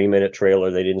almost a 3-minute trailer.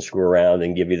 They didn't screw around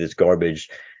and give you this garbage,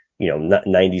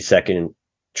 90-second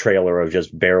trailer of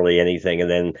just barely anything. And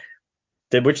then,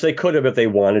 which they could have if they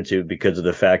wanted to, because of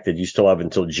the fact that you still have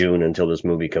until June until this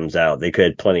movie comes out. They could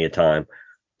have plenty of time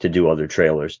to do other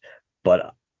trailers.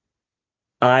 But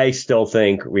I still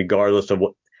think, regardless of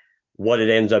what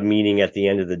it ends up meaning at the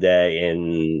end of the day,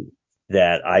 and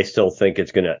that I still think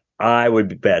I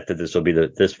would bet that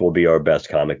this will be our best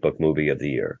comic book movie of the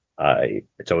year.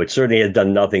 So it certainly has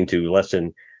done nothing to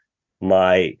lessen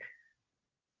my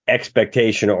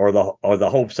expectation or the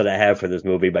hopes that I have for this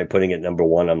movie by putting it number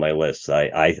one on my list.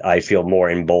 I feel more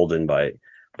emboldened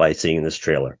by seeing this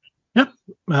trailer. Yep.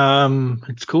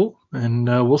 It's cool, and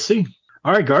we'll see.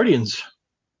 All right, Guardians.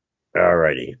 All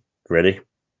righty. Ready?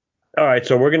 All right,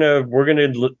 so we're gonna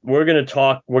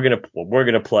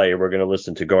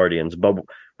listen to Guardians, but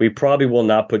we probably will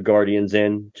not put Guardians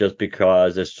in just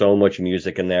because there's so much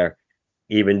music in there,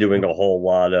 even doing a whole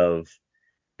lot of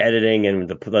editing and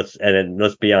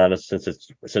let's be honest,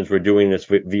 since we're doing this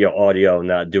via audio,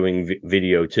 not doing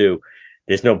video too,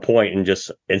 there's no point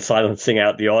in silencing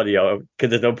out the audio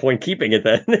because there's no point keeping it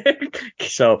then.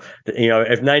 So,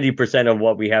 if 90% of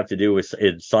what we have to do is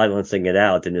silencing it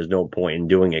out, then there's no point in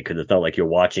doing it because it's not like you're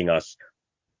watching us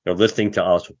or listening to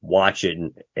us watch it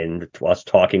and us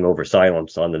talking over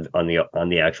silence on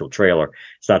the actual trailer.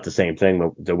 It's not the same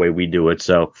thing the way we do it.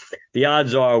 So the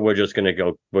odds are you're just going to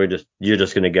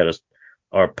get us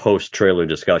our post-trailer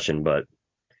discussion, but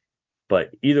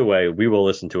either way, we will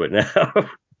listen to it now.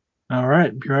 All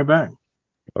right, be right back.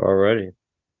 Alrighty.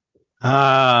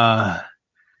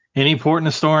 Any port in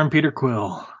a storm, Peter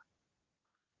Quill.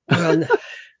 Well,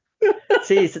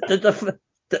 see,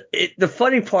 the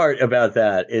funny part about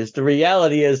that is the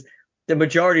reality is the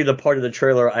majority of the part of the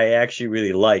trailer I actually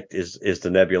really liked is the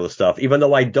Nebula stuff, even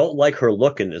though I don't like her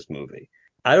look in this movie.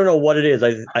 I don't know what it is.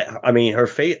 I mean, her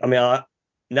face. I mean, I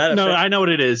know what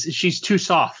it is. She's too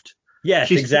soft.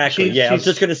 Yes, exactly. I was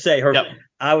just gonna say her. Yep.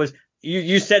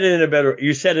 You said it in a better.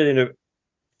 You said it in a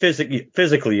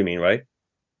physically. You mean, right?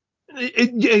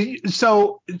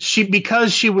 So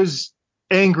because she was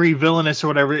angry, villainous, or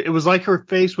whatever, it was like her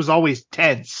face was always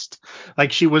tensed.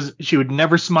 Like she would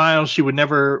never smile. She would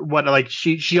never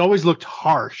she always looked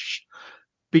harsh.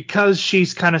 Because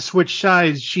she's kind of switched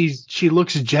sides, she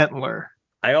looks gentler.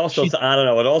 I don't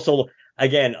know. It also,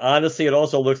 again, honestly, it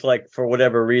also looks like, for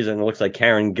whatever reason, it looks like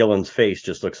Karen Gillan's face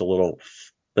just looks a little,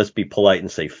 let's be polite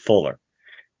and say, fuller.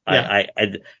 Yeah.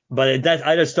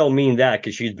 I just don't mean that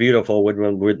because she's beautiful.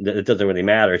 It doesn't really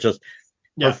matter. It's just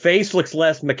her face looks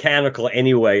less mechanical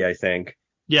anyway, I think.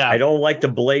 Yeah. I don't like the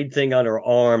blade thing on her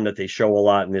arm that they show a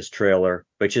lot in this trailer,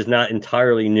 which is not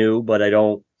entirely new, but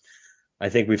I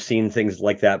think we've seen things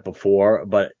like that before,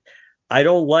 but I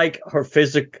don't like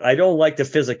I don't like the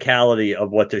physicality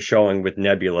of what they're showing with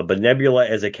Nebula, but Nebula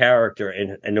as a character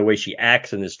and the way she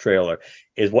acts in this trailer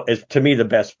is what is to me the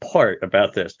best part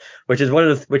about this, which is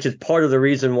part of the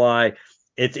reason why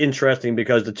it's interesting,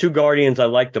 because the two Guardians I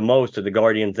like the most are the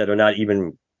Guardians that are not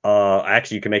even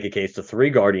actually you can make a case the three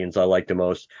Guardians I like the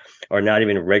most are not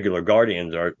even regular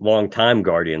Guardians, or long-time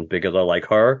Guardians, because I like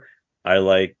her, I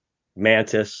like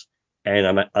Mantis, and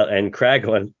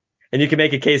Kraglin. And you can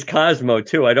make a case Cosmo,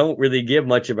 too. I don't really give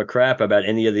much of a crap about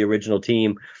any of the original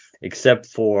team, except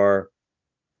for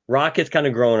Rocket's kind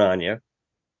of grown on you.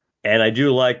 And I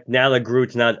do like, now that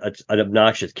Groot's not an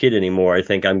obnoxious kid anymore, I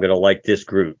think I'm going to like this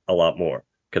Groot a lot more,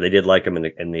 because I did like him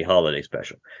in the holiday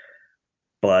special.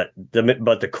 But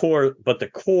the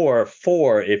core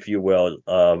four, if you will,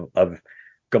 of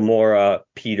Gamora,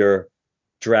 Peter,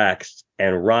 Drax,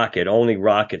 and Rocket, only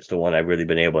Rocket's the one I've really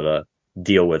been able to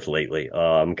deal with lately.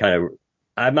 I'm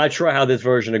not sure how this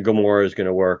version of Gamora is going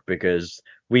to work, because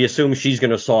we assume she's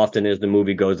going to soften as the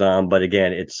movie goes on. But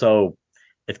again, it's kind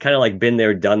of like been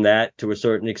there, done that to a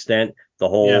certain extent.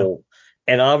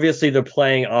 And obviously they're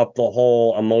playing up the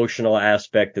whole emotional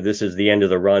aspect that this is the end of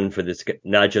the run for this,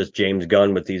 not just James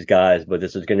Gunn with these guys, but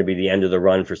this is going to be the end of the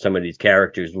run for some of these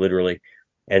characters, literally,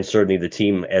 and certainly the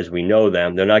team as we know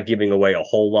them. They're not giving away a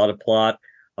whole lot of plot,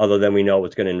 other than we know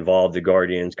it's going to involve the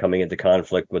Guardians coming into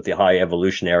conflict with the High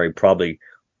Evolutionary, probably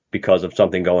because of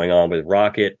something going on with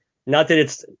Rocket. Not that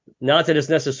it's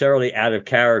necessarily out of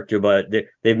character, but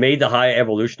they've made the High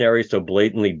Evolutionary so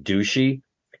blatantly douchey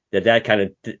that kind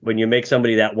of, when you make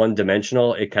somebody that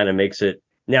one-dimensional, it kind of makes it.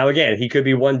 Now, again, he could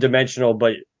be one-dimensional,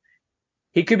 but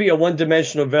he could be a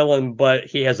one-dimensional villain, but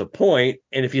he has a point.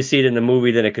 And if you see it in the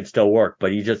movie, then it could still work.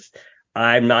 But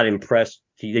I'm not impressed.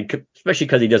 Especially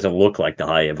because he doesn't look like the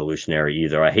High Evolutionary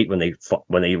either. I hate when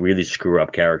they really screw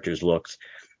up characters' looks.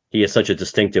 He has such a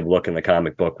distinctive look in the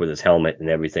comic book with his helmet and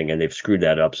everything, and they've screwed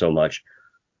that up so much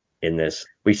in this.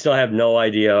 We still have no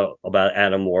idea about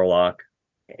Adam Warlock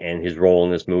and his role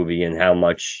in this movie, and how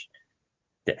much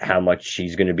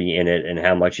he's going to be in it, and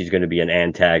how much he's going to be an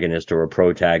antagonist or a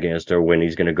protagonist, or when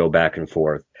he's going to go back and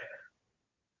forth.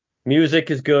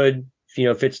 Music is good,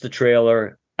 fits the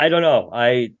trailer. I don't know.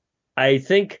 I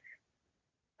think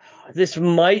this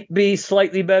might be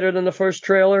slightly better than the first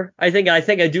trailer. I think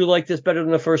I do like this better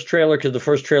than the first trailer, because the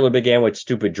first trailer began with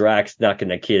stupid Drax knocking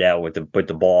the kid out with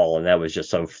the ball, and that was just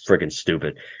so freaking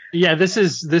stupid. Yeah, this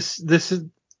is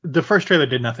the first trailer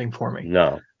did nothing for me.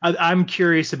 No, I'm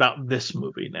curious about this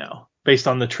movie now based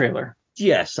on the trailer.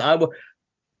 Yes,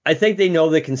 I think they know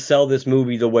they can sell this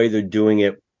movie the way they're doing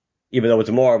it, even though it's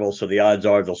Marvel, so the odds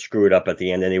are they'll screw it up at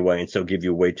the end anyway, and so give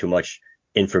you way too much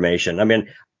information. I mean,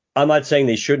 I'm not saying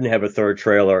they shouldn't have a third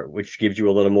trailer, which gives you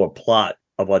a little more plot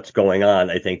of what's going on.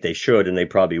 I think they should, and they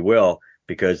probably will,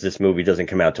 because this movie doesn't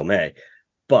come out till May.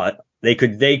 But they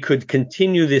could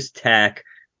continue this tack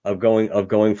of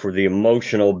going for the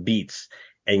emotional beats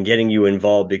and getting you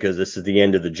involved, because this is the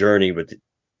end of the journey. But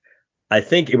I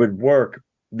think it would work,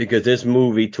 because this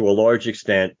movie, to a large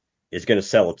extent, is going to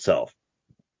sell itself.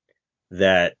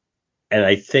 And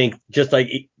I think, just like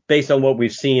based on what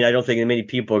we've seen, I don't think many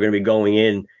people are going to be going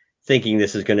in thinking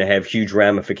this is going to have huge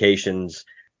ramifications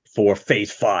for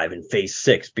Phase 5 and Phase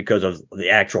 6 because of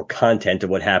the actual content of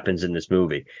what happens in this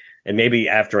movie. And maybe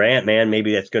after Ant-Man,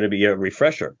 maybe that's going to be a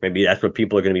refresher. Maybe that's what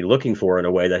people are going to be looking for in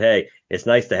a way that, hey, it's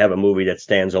nice to have a movie that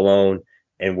stands alone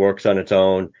and works on its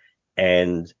own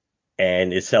and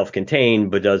is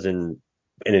self-contained, but it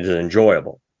is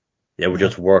enjoyable. It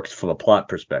just works from a plot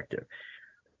perspective.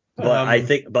 But I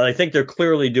think they're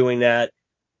clearly doing that.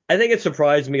 I think it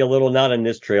surprised me a little, not in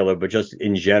this trailer, but just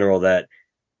in general, that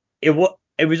it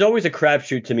was always a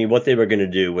crapshoot to me what they were going to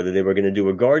do, whether they were going to do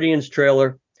a Guardians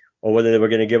trailer or whether they were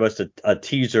going to give us a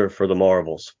teaser for the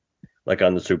Marvels, like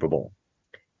on the Super Bowl.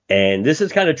 And this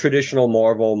is kind of traditional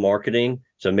Marvel marketing.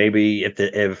 So maybe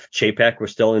if Chapek were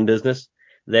still in business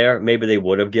there, maybe they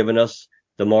would have given us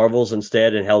the Marvels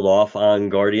instead and held off on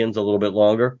Guardians a little bit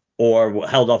longer, or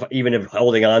held off, even if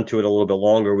holding on to it a little bit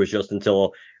longer was just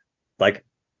until like a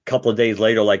couple of days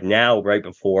later, like now, right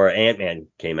before Ant-Man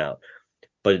came out.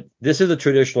 But this is a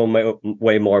traditional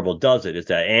way Marvel does it, is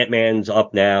that Ant-Man's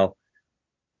up now,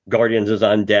 Guardians is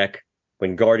on deck.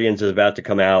 When Guardians is about to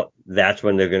come out, that's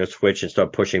when they're going to switch and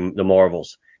start pushing the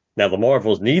Marvels. Now, the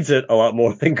Marvels needs it a lot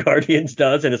more than Guardians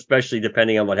does, and especially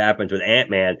depending on what happens with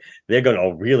Ant-Man, they're going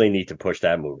to really need to push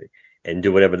that movie and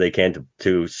do whatever they can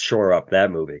to shore up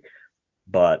that movie.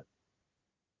 But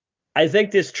I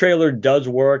think this trailer does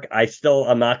work.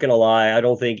 I'm not going to lie, I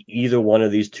don't think either one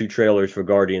of these two trailers for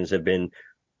Guardians have been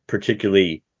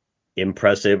particularly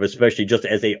impressive, especially just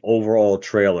as a overall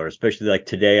trailer. Especially like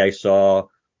today, I saw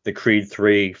the Creed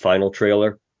 3 final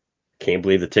trailer. Can't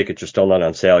believe the tickets are still not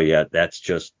on sale yet. That's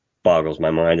just boggles my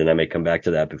mind, and I may come back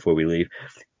to that before we leave.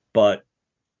 But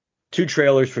two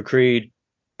trailers for Creed,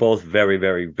 both very,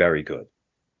 very, very good.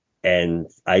 And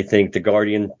I think the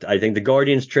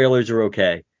Guardians trailers are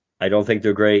okay. I don't think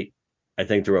they're great. I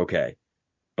think they're okay.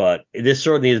 But this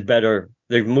certainly is better.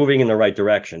 They're moving in the right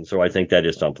direction, so I think that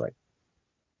is something.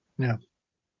 Yeah.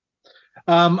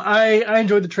 I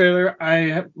enjoyed the trailer. I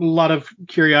have a lot of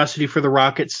curiosity for the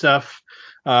Rocket stuff,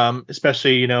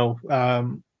 especially,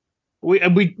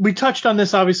 we touched on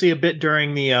this obviously a bit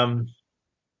during the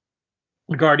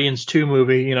Guardians 2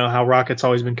 movie, how Rocket's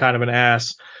always been kind of an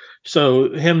ass.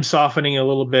 So him softening a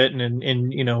little bit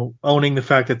and owning the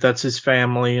fact that that's his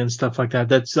family and stuff like that.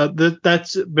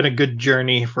 That's been a good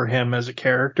journey for him as a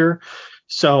character.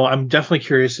 So I'm definitely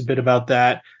curious a bit about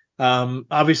that.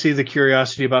 Obviously the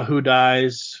curiosity about who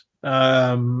dies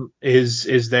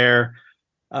is there.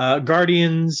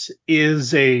 Guardians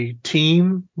is a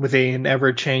team with an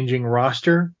ever-changing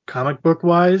roster, comic book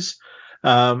wise.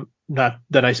 Not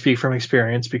that I speak from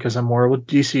experience because I'm more of a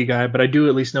DC guy, but I do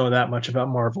at least know that much about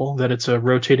Marvel, that it's a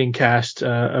rotating cast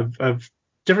of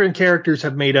different characters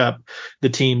have made up the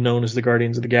team known as the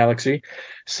Guardians of the Galaxy.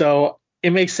 So it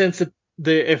makes sense that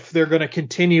if they're going to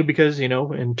continue, because,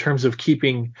 in terms of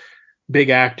keeping big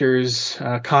actors,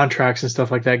 contracts and stuff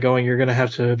like that going, you're going to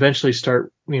have to eventually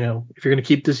start, if you're going to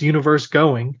keep this universe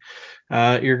going,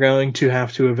 you're going to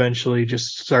have to eventually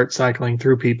just start cycling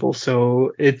through people.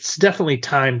 So it's definitely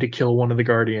time to kill one of the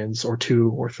Guardians, or two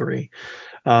or three.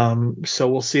 So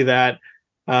we'll see that.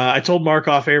 I told Mark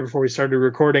off air before we started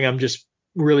recording, I'm just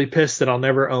really pissed that I'll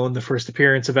never own the first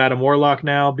appearance of Adam Warlock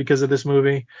now because of this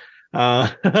movie.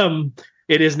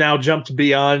 It is now jumped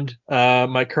beyond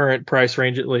my current price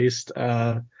range, at least.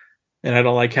 And I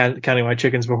don't like counting my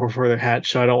chickens before they're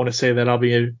hatched, so I don't want to say that I'll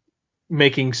be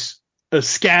making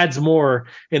scads more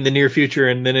in the near future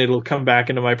and then it'll come back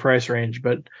into my price range.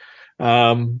 But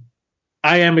I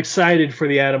am excited for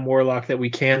the Adam Warlock that we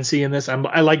can see in this.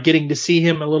 I like getting to see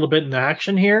him a little bit in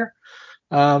action here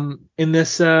in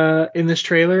this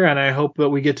trailer, and I hope that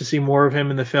we get to see more of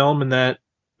him in the film and that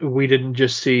we didn't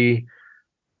just see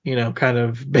kind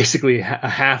of basically a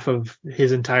half of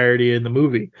his entirety in the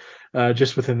movie,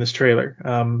 just within this trailer.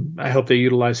 I hope they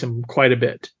utilize him quite a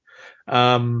bit.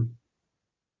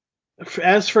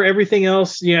 As for everything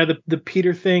else, yeah, the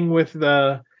Peter thing with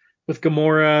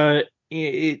Gamora,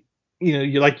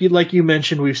 like you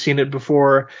mentioned, we've seen it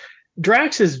before.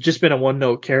 Drax has just been a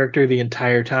one-note character the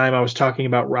entire time. I was talking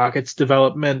about Rocket's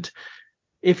development.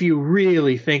 If you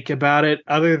really think about it,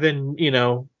 other than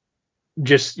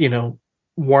just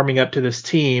warming up to this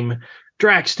team,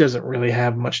 Drax doesn't really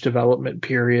have much development,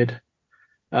 period.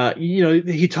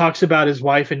 He talks about his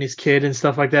wife and his kid and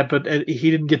stuff like that, but he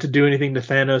didn't get to do anything to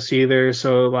Thanos either,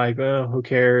 so who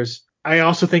cares? I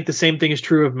also think the same thing is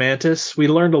true of Mantis. We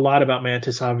learned a lot about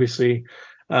Mantis, obviously,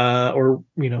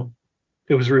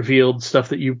 it was revealed stuff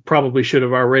that you probably should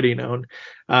have already known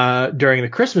during the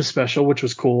Christmas special, which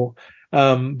was cool.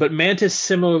 But Mantis,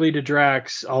 similarly to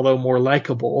Drax, although more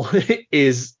likable,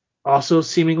 is also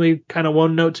seemingly kind of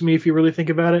one note to me if you really think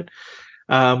about it.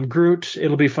 Groot,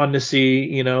 it'll be fun to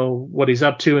see, what he's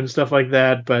up to and stuff like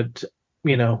that. But,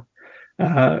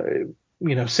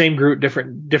 same group,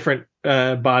 different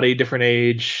body, different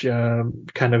age,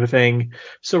 kind of a thing.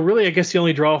 So really, I guess the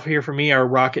only draw here for me are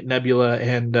Rocket, Nebula,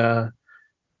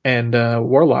 and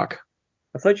Warlock.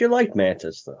 I thought you liked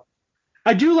Mantis though.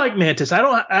 I do like Mantis.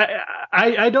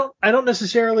 I don't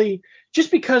necessarily,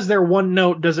 just because they're one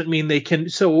note doesn't mean they can.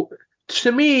 So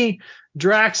to me,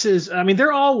 Drax is, I mean,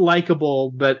 they're all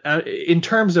likable, but in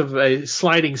terms of a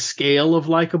sliding scale of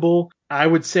likable, I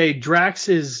would say Drax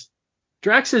is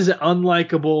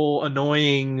unlikable,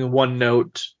 annoying, one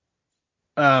note.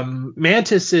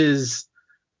 Mantis is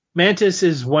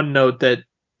one note that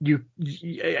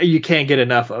you can't get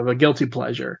enough of, a guilty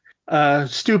pleasure.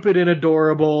 Stupid and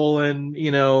adorable and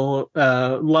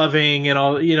loving and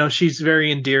all, she's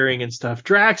very endearing and stuff.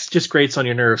 Drax just grates on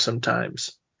your nerves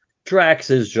sometimes. Drax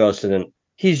is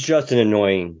he's just an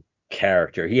annoying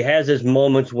character. He has his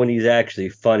moments when he's actually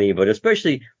funny, but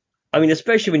especially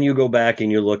when you go back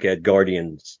and you look at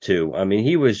Guardians 2, I mean,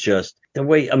 he was just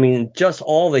just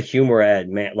all the humor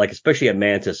especially at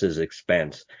Mantis's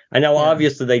expense. I know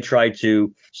obviously they tried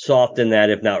to soften that,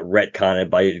 if not retcon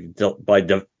it,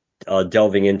 by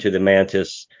delving into the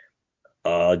Mantis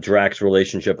Drax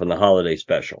relationship in the holiday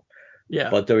special. Yeah.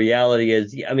 But the reality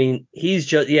is, I mean, he's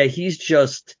just,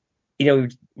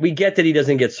 we get that he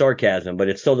doesn't get sarcasm, but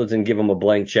it still doesn't give him a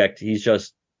blank check. He's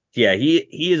just,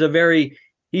 he's a very,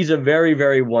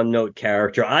 very one note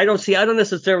character. I don't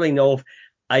necessarily know if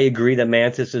I agree that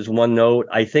Mantis is one note.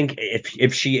 I think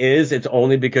if she is, it's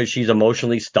only because she's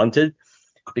emotionally stunted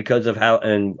because of how,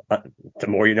 and the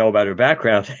more you know about her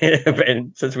background,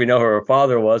 and since we know who her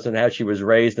father was and how she was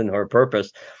raised and her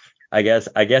purpose, I guess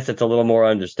it's a little more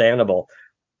understandable.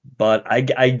 But I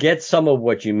get some of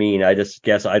what you mean. I just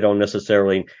guess I don't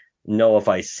necessarily know if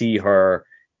I see her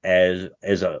as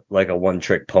a one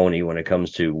trick pony when it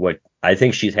comes to what I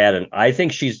think she's had. I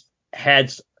think she's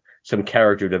had some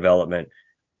character development,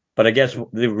 but I guess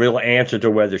the real answer to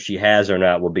whether she has or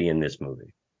not will be in this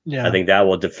movie. Yeah. I think that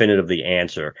will definitively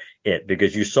answer it,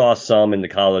 because you saw some in the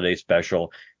holiday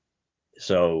special,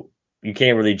 so you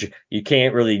can't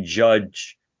really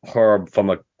judge her from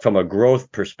a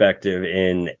growth perspective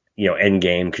in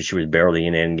Endgame, because she was barely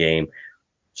in Endgame.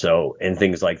 So, and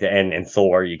things like that, and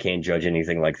Thor, you can't judge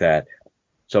anything like that.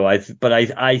 So I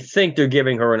think they're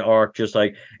giving her an arc, just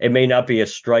like it may not be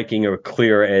as striking or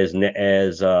clear as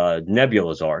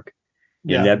Nebula's arc.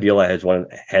 Yeah. Nebula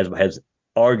has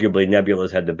arguably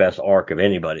Nebula's had the best arc of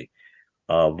anybody,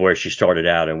 where she started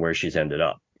out and where she's ended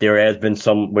up. There has been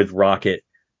some with Rocket.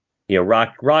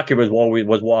 Rocket was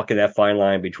walking that fine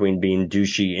line between being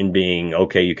douchey and being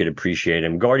okay. You could appreciate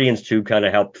him. Guardians 2 kind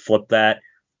of helped flip that.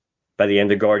 By the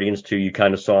end of Guardians 2, you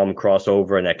kind of saw him cross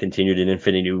over, and that continued in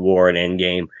Infinity War and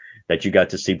Endgame. That you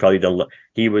got to see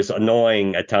he was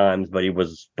annoying at times, but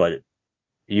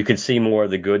you could see more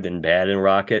of the good than bad in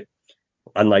Rocket.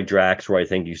 Unlike Drax, where I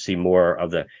think you see more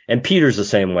of and Peter's the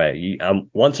same way.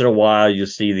 Once in a while, you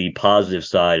see the positive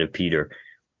side of Peter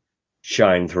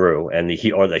shine through, and the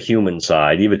human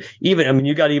side. Even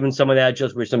you got even some of that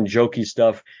just with some jokey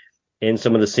stuff in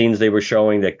some of the scenes they were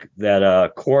showing that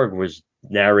Korg was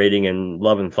narrating in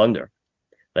Love and Thunder,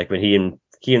 like when he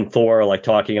and Thor are like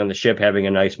talking on the ship, having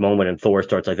a nice moment, and Thor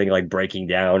starts, I think, like breaking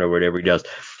down or whatever he does.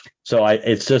 So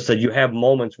it's just that you have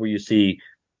moments where you see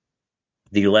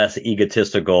the less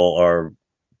egotistical or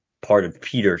part of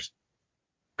Peter's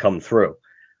come through.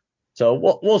 So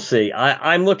we'll see.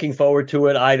 I'm looking forward to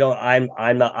it. I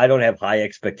don't have high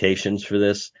expectations for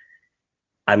this.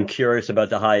 I'm curious about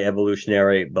the high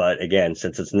evolutionary, but again,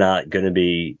 since it's not going to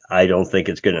be, I don't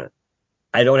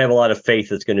have a lot of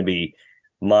faith it's going to be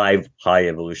my high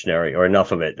evolutionary, or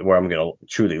enough of it where I'm going to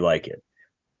truly like it.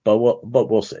 But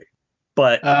we'll see.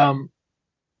 But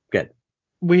good.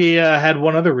 We had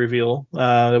one other reveal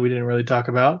that we didn't really talk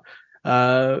about.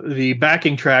 The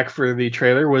backing track for the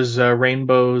trailer was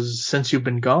Rainbow's "Since You've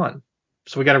Been Gone."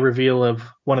 So we got a reveal of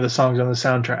one of the songs on the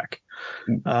soundtrack.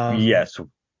 Yes.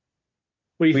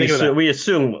 What do you think of that? We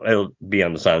assume it'll be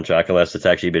on the soundtrack unless it's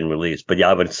actually been released. But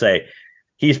yeah, I would say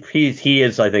he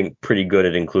is, I think, pretty good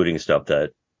at including stuff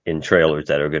that in trailers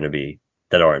that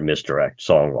aren't misdirect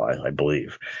song wise, I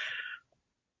believe.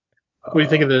 What do you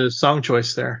think of the song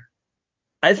choice there?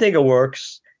 I think it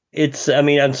works.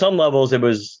 On some levels it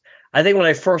was, I think when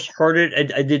I first heard it,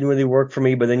 it didn't really work for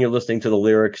me, but then you're listening to the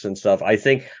lyrics and stuff. I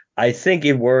think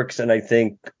it works, and I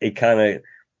think it kind of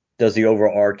does the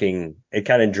overarching, it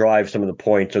kind of drives some of the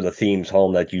points or the themes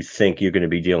home that you think you're going to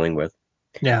be dealing with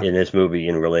in this movie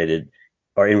in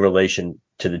relation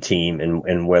to the team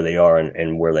and where they are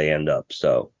and where they end up.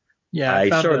 So yeah,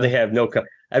 I certainly have no.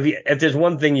 If there's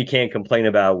one thing you can't complain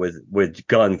about with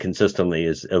Gunn consistently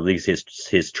is at least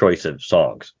his choice of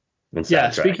songs. and Yeah,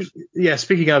 soundtracks.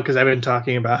 speaking of, because I've been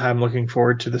talking about how I'm looking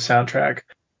forward to the soundtrack.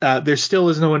 There still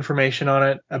is no information on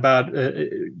it about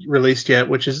released yet,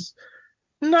 which is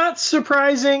not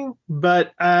surprising.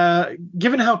 But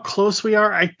given how close we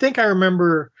are, I think I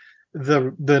remember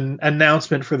the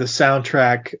announcement for the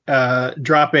soundtrack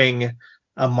dropping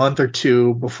a month or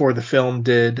two before the film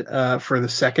did for the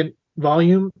second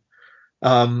volume.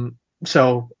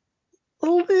 So a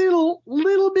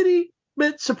little bitty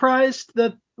bit surprised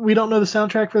that we don't know the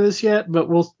soundtrack for this yet, but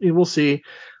we'll see.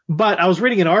 But I was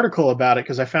reading an article about it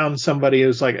because I found somebody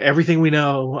who's like everything we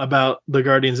know about the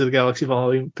Guardians of the Galaxy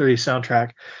Volume 3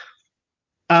 soundtrack.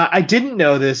 I didn't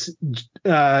know this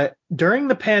during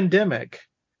the pandemic.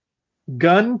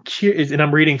 And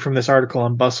I'm reading from this article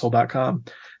on Bustle.com.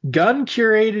 Gunn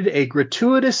curated a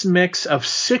gratuitous mix of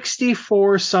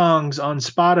 64 songs on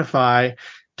Spotify,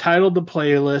 titled the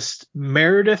playlist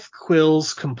Meredith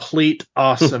Quill's Complete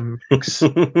Awesome Mix.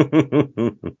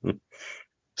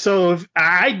 So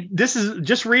this is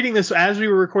just reading this as we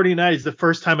were recording tonight is the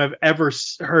first time I've ever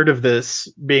heard of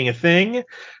this being a thing.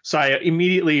 So I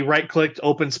immediately right-clicked,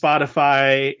 opened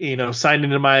Spotify, signed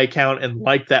into my account and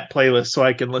liked that playlist so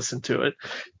I can listen to it,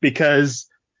 because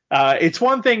it's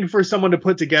one thing for someone to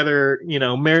put together, it's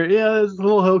a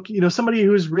little hokey, somebody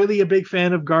who's really a big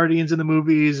fan of Guardians in the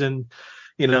movies and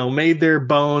made their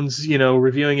bones,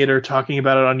 reviewing it or talking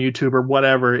about it on YouTube or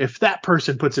whatever, if that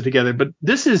person puts it together. But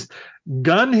this is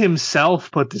Gunn himself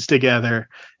put this together,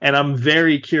 and I'm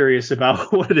very curious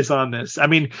about what is on this. I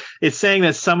mean, it's saying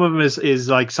that some of them is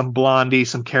like some Blondie,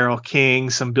 some Carole King,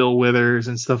 some Bill Withers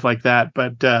and stuff like that.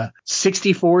 But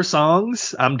 64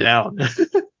 songs, I'm down.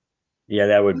 Yeah,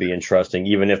 that would be interesting.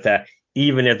 Even if that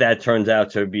turns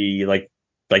out to be like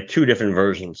two different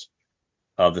versions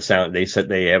of the sound. They said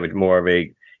they have it more of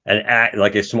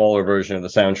like a smaller version of the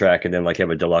soundtrack, and then like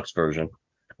have a deluxe version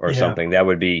or something. That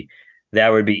would be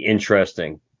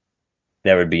interesting.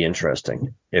 That would be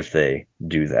interesting if they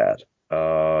do that.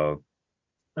 All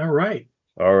right.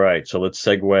 So let's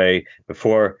segue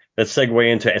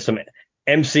into some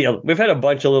MCU. We've had a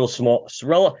bunch of little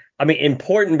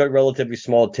important but relatively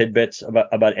small tidbits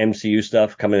about MCU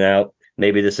stuff coming out.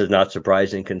 Maybe this is not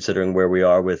surprising considering where we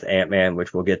are with Ant-Man,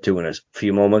 which we'll get to in a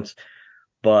few moments.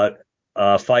 But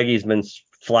Feige's been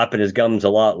flapping his gums a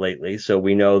lot lately, so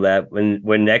we know that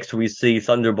when next we see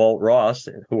Thunderbolt Ross,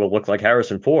 who will look like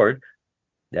Harrison Ford,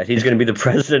 that he's going to be the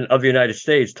president of the United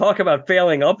States. Talk about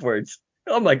failing upwards.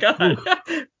 Oh, my God.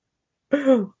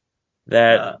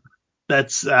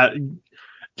 That's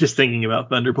just thinking about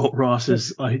Thunderbolt Ross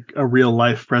is like a real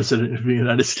life president of the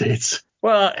United States.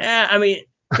 Well, I mean,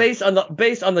 based on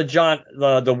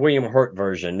the William Hurt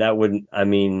version, that wouldn't. I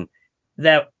mean,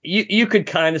 that you could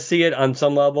kind of see it on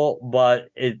some level, but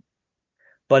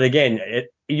again,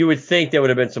 you would think there would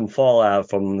have been some fallout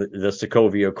from the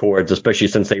Sokovia Accords, especially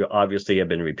since they obviously have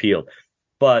been repealed.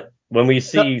 But when we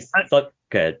see, go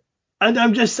ahead.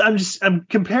 I'm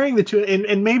comparing the two,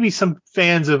 and maybe some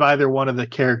fans of either one of the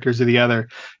characters or the other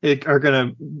are going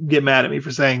to get mad at me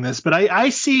for saying this, but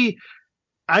I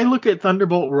look at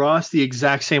Thunderbolt Ross the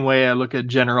exact same way I look at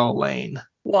General Lane.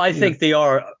 Well, I think they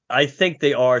are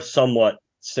somewhat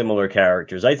similar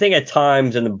characters. I think at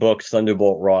times in the books,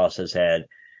 Thunderbolt Ross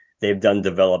they've done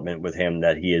development with him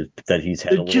that he's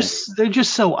had they're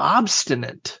just so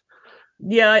obstinate.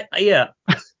 Yeah. Yeah.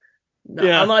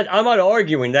 I'm not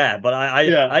arguing that, but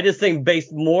I just think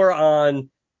based more on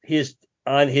his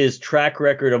track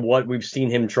record of what we've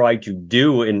seen him try to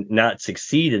do and not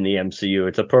succeed in the MCU.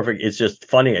 It's just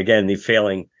funny again, the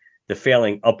failing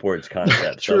upwards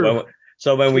concept.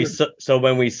 So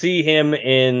when we see him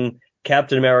in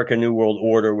Captain America: New World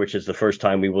Order, which is the first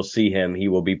time we will see him, he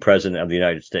will be president of the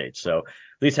United States. So at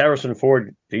least Harrison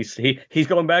Ford, he's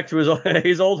going back to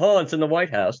his old haunts in the White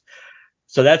House.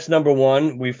 So that's number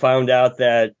one. We found out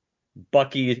that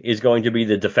Bucky is going to be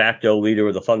the de facto leader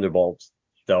of the Thunderbolts.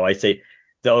 So I think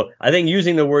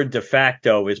using the word de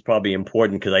facto is probably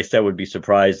important, because I said would be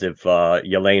surprised if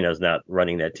Yelena's not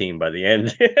running that team by the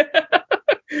end.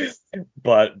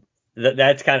 But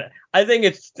that's kind of, I think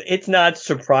it's not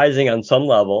surprising on some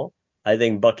level. I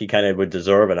think Bucky kind of would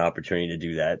deserve an opportunity to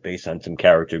do that based on some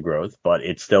character growth, but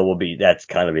it still will be, that's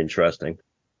kind of interesting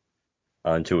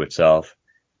unto itself.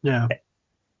 Yeah.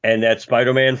 And that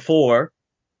Spider-Man 4,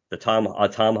 the Tom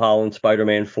Holland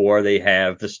Spider-Man 4, they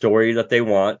have the story that they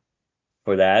want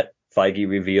for that. Feige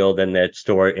revealed in that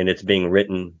story, and it's being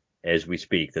written as we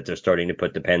speak, that they're starting to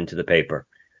put the pen to the paper.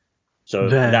 So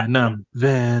Venom. I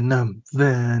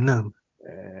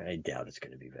doubt it's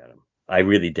going to be Venom. I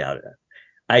really doubt it.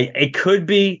 It could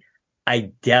be. I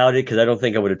doubt it, because I don't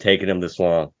think it would have taken him this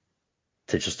long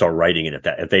to just start writing it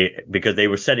because they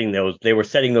were setting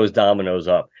those dominoes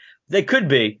up. They could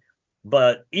be,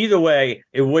 but either way,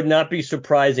 it would not be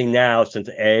surprising now since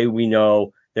we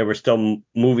know there were still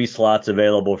movie slots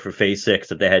available for Phase 6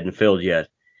 that they hadn't filled yet.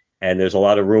 And there's a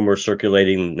lot of rumors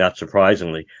circulating, not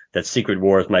surprisingly, that Secret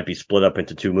Wars might be split up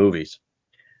into 2 movies.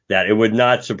 That it would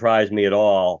not surprise me at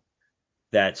all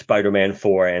that Spider-Man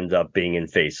 4 ends up being in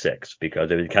Phase 6,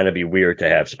 because it would kind of be weird to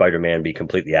have Spider-Man be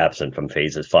completely absent from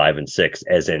Phases 5 and 6,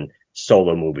 as in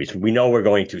solo movies. We know we're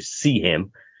going to see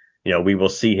him. We will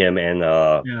see him, and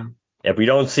if we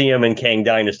don't see him in Kang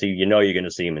Dynasty, you're going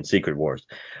to see him in Secret Wars.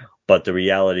 But the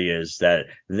reality is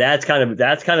that's kind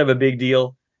of a big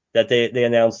deal that they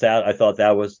announced that. I thought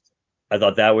that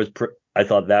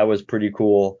was pretty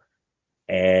cool,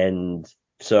 and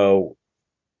so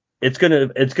it's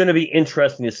gonna be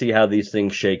interesting to see how these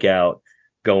things shake out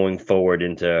going forward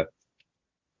into,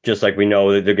 just like we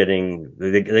know that they're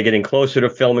getting closer to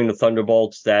filming the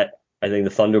Thunderbolts. I think the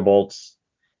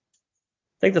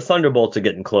Thunderbolts are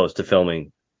getting close to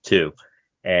filming too,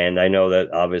 and I know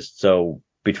that obviously. So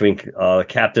between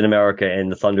Captain America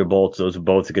and the Thunderbolts, those are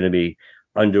both going to be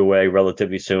underway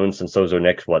relatively soon, since those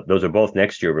are both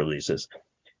next year releases.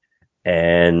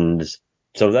 And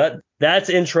so that's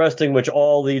interesting, which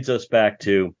all leads us back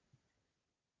to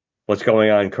what's going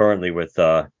on currently with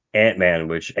Ant-Man,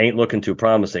 which ain't looking too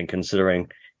promising, considering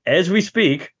as we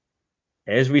speak,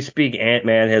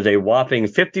 Ant-Man has a whopping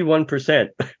 51%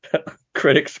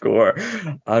 critic score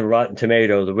on Rotten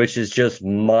Tomatoes, which is just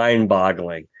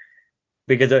mind-boggling.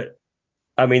 Because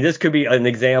this could be an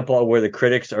example where the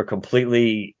critics are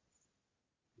completely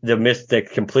that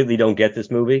completely don't get this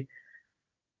movie,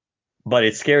 but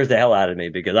it scares the hell out of me,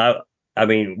 because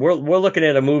we're looking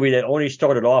at a movie that only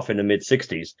started off in the mid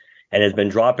 60s and has been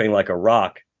dropping like a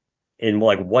rock. In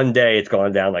like one day, it's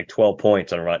gone down like 12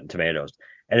 points on Rotten Tomatoes,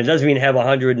 and it doesn't even have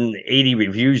 180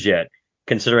 reviews yet,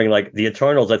 considering like The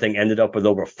Eternals, I think, ended up with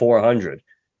over 400.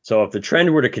 So if the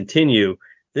trend were to continue,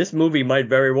 this movie might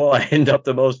very well end up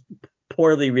the most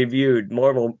poorly reviewed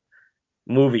Marvel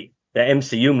movie, the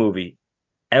MCU movie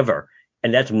ever.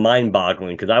 And that's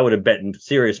mind-boggling, because I would have bet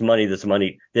serious money this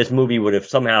movie would have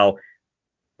somehow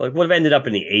would have ended up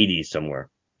in the 80s somewhere.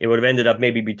 It would have ended up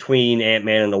maybe between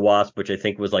Ant-Man and the Wasp, which I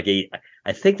think was like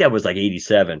I think that was like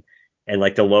 87, and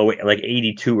like the low like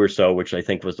 82 or so, which I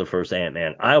think was the first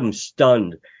Ant-Man. I'm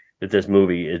stunned that this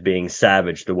movie is being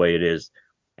savaged the way it is.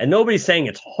 And nobody's saying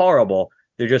it's horrible.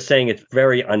 They're just saying it's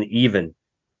very uneven.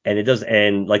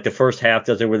 And like the first half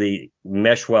doesn't really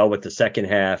mesh well with the second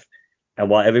half. And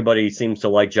while everybody seems to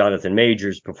like Jonathan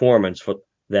Majors' performance, for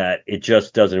that, it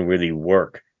just doesn't really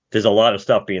work. There's a lot of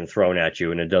stuff being thrown at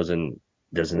you, and it doesn't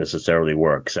necessarily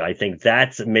work. So I think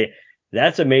that's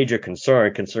a major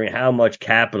concern, considering how much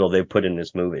capital they put in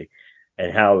this movie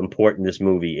and how important this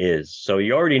movie is. So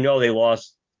you already know they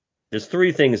lost. There's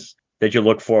 3 things that you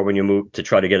look for when you move to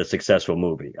try to get a successful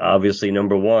movie. Obviously,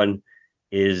 number 1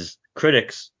 is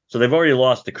critics. So they've already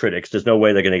lost the critics. There's no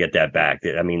way they're going to get that back.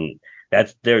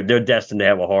 They're destined to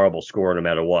have a horrible score no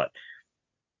matter what.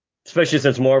 Especially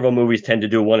since Marvel movies tend to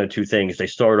do one of 2 things. They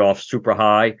start off super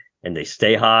high and they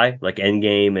stay high, like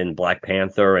Endgame and Black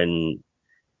Panther and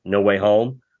No Way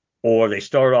Home. Or they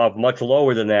start off much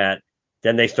lower than that,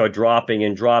 then they start dropping,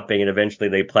 and eventually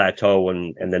they plateau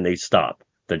and then they stop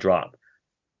the drop.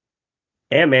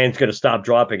 Ant-Man's going to stop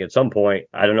dropping at some point.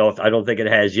 I don't think it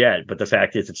has yet, but the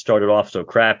fact is it started off so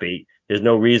crappy, there's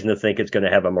no reason to think it's going to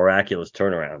have a miraculous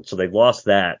turnaround. So they've lost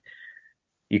that.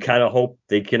 You kind of hope,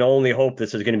 they can only hope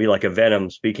this is going to be like a Venom,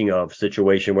 speaking of,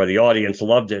 situation where the audience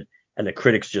loved it and the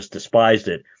critics just despised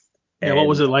it. Yeah, what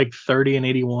was it, like 30 and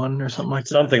 81 or something like that?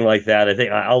 Something like that. I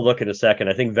think I'll look in a second.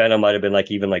 I think Venom might have been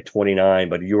like even like 29,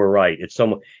 but you were right. It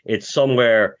was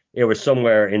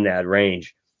somewhere in that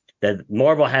range. That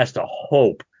Marvel has to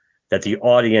hope that the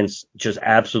audience just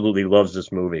absolutely loves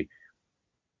this movie.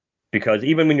 Because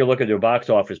even when you look at their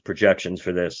box office projections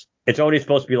for this, it's only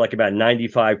supposed to be like about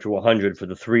 95 to 100 for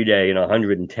the 3-day and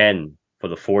 110 for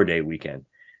the 4-day weekend.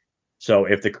 So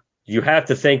you have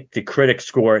to think the critic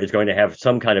score is going to have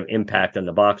some kind of impact on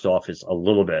the box office a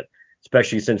little bit,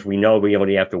 especially since we know we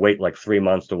only have to wait like 3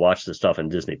 months to watch the stuff on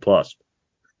Disney Plus.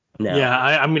 Now, yeah,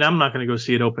 I'm not going to go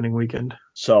see it opening weekend.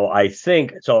 So I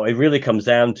think it really comes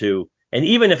down to, and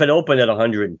even if it opened at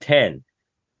 110,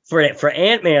 for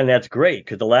Ant-Man, that's great,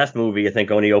 because the last movie I think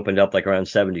only opened up like around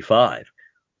 75.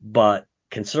 But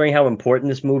considering how important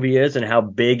this movie is and how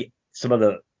big some of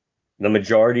the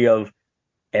majority of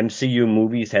MCU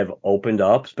movies have opened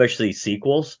up, especially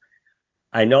sequels,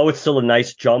 I know it's still a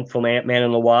nice jump from Ant-Man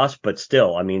and the Wasp, but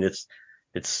still, I mean, it's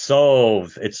so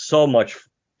much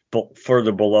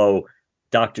further below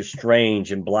Doctor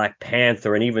Strange and Black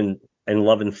Panther and even and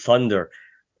Love and Thunder,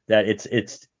 that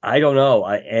it's I don't know.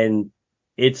 And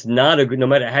it's not a good, no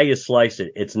matter how you slice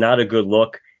it, it's not a good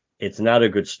look. It's not a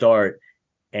good start.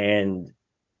 And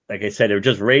like I said,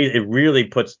 it really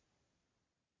puts,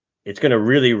 it's going to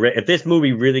really, if this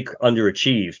movie really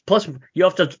underachieves, plus you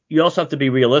also have to be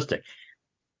realistic.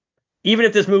 Even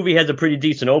if this movie has a pretty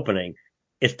decent opening,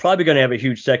 it's probably going to have a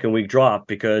huge second week drop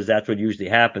because that's what usually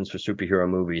happens for superhero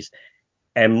movies.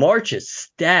 And March is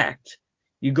stacked.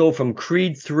 You go from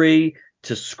Creed 3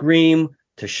 to Scream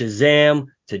to Shazam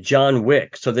to John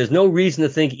Wick. So there's no reason to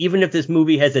think, even if this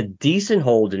movie has a decent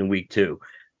hold in week 2,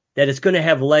 that it's going to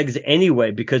have legs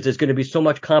anyway, because there's going to be so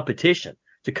much competition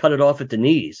to cut it off at the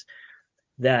knees,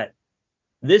 that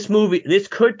this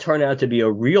could turn out to be a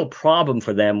real problem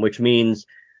for them, which means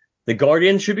the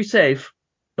Guardians should be safe,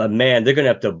 but man, they're going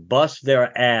to have to bust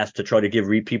their ass to try to give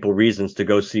people reasons to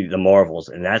go see the Marvels,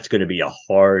 and that's going to be a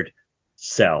hard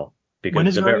sell. Because when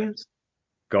is Guardians?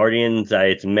 Guardians,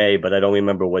 it's May, but I don't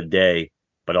remember what day,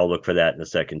 but I'll look for that in a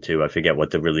second too. I forget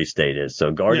what the release date is.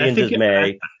 So Guardians is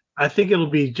May. I think it'll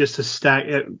be just a stack.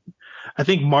 I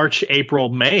think March, April,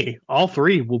 May, all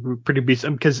three will be pretty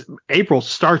decent, because April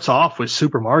starts off with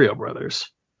Super Mario Brothers.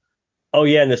 Oh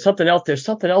yeah, and there's something else. There's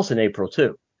something else in April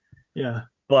too. Yeah.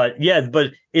 But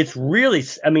it's really,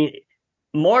 I mean,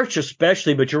 March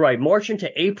especially, but you're right. March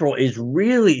into April is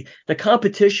really, the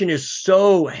competition is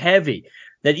so heavy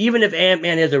that even if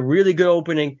Ant-Man has a really good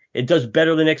opening, it does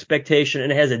better than expectation,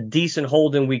 and it has a decent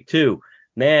hold in week 2.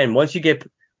 Man, once you get,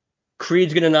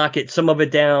 Creed's going to knock some of it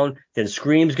down, then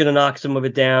Scream's going to knock some of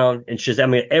it down, and Shazam, I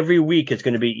mean, every week it's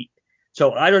going to be,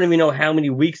 so I don't even know how many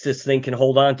weeks this thing can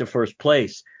hold on to first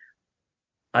place.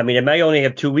 I mean, it may only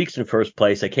have 2 weeks in first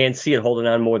place. I can't see it holding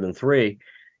on more than 3.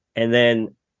 And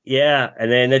then,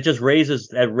 it just raises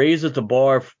the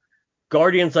bar.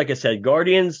 Guardians, like I said,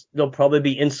 they'll probably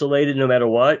be insulated no matter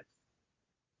what.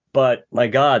 But my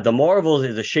God, the Marvels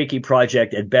is a shaky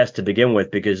project at best to begin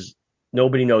with, because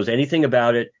nobody knows anything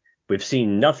about it. We've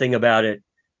seen nothing about it.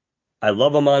 I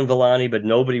love Aman Vellani, but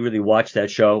nobody really watched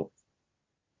that show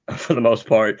for the most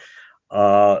part.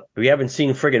 We haven't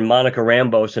seen friggin' Monica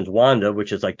Rambeau since Wanda,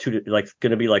 which is going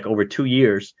to be like over 2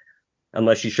 years,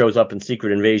 unless she shows up in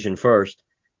Secret Invasion first.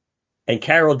 And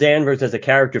Carol Danvers as a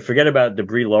character, forget about the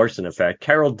Brie Larson effect.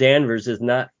 Carol Danvers is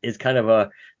kind of a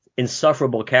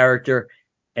insufferable character,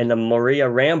 and the Maria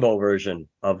Rambeau version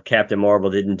of Captain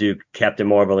Marvel didn't do Captain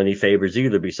Marvel any favors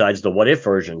either, besides the What If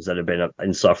versions that have been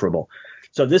insufferable.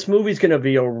 So this movie's going to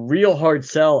be a real hard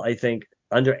sell, I think,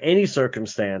 under any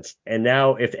circumstance. And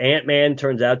now if Ant-Man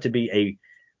turns out to be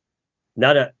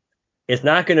it's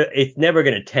never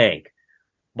going to tank.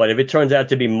 But if it turns out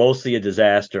to be mostly a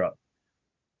disaster,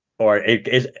 or it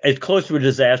is as close to a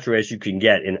disaster as you can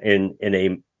get in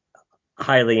a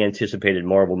highly anticipated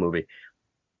Marvel movie,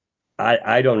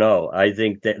 I don't know. I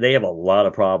think that they have a lot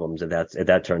of problems if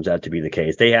that turns out to be the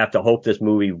case. They have to hope this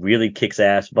movie really kicks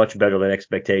ass, much better than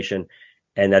expectation,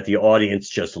 and that the audience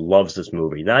just loves this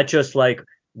movie. Not just like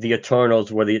the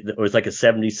Eternals, where it was like a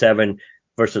 77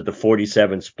 versus the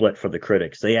 47 split for the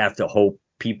critics. They have to hope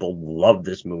people love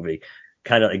this movie.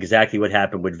 Kind of exactly what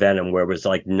happened with Venom, where it was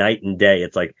like night and day.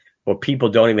 It's like, well, people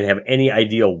don't even have any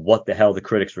idea what the hell the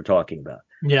critics were talking about.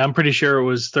 Yeah, I'm pretty sure it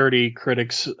was 30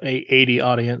 critics, 80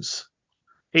 audience.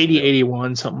 80, yeah.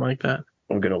 81, something like that.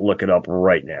 I'm going to look it up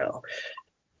right now.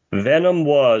 Venom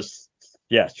was,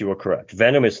 yes, you were correct.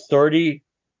 Venom is 30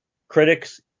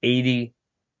 critics, 80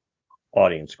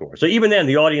 audience score. So even then,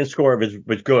 the audience score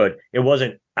was good. It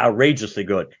wasn't outrageously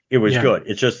good. It was good.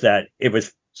 It's just that it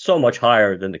was so much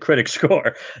higher than the critic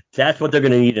score. That's what they're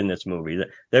going to need in this movie.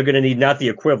 They're going to need not the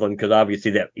equivalent, because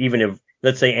obviously that even if,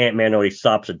 let's say, Ant-Man only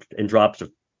stops and drops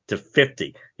to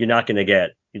 50, you're not going to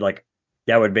get, like,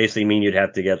 that would basically mean you'd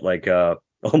have to get like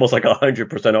almost like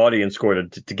 100% audience score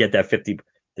to get that 50,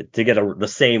 to get the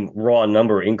same raw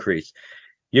number increase.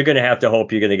 You're going to have to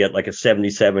hope you're going to get like a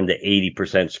 77 to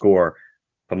 80% score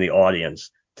from the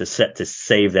audience to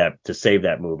save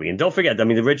that movie. And don't forget, I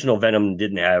mean, the original Venom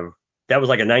didn't have, that was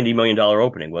like a $90 million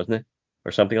opening, wasn't it?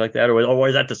 Or something like that? Or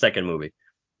was that the second movie?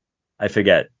 I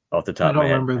forget off the top of my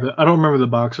head. I don't remember the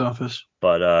box office.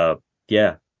 But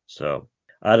yeah, so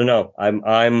I don't know.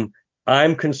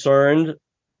 I'm concerned.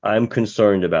 I'm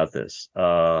concerned about this.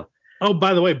 Oh,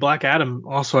 by the way, Black Adam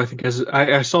also, I think,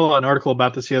 I saw an article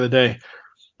about this the other day.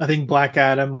 I think Black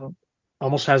Adam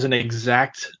almost has an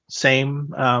exact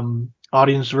same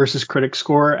audience versus critic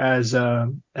score as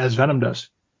Venom does.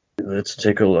 Let's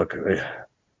take a look.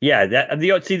 Yeah,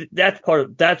 that's part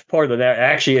of that.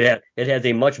 Actually, it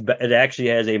actually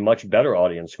has a much better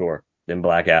audience score than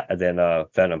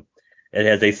Venom. It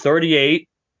has a 38.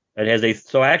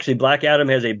 So actually Black Adam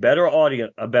has a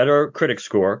better critic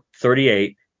score,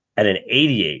 38, and an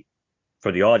 88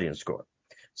 for the audience score.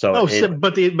 So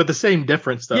but the same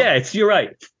difference though. Yeah, you're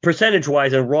right. Percentage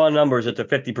wise and raw numbers, it's a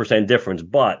 50% difference.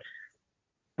 But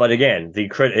again,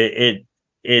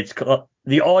 it's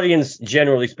the audience,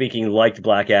 generally speaking, liked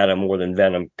Black Adam more than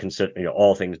Venom,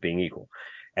 all things being equal.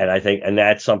 And I think, and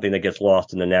that's something that gets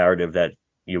lost in the narrative that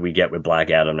we get with Black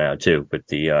Adam now too, with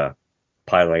the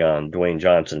piling on Dwayne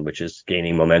Johnson, which is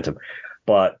gaining momentum.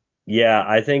 But yeah,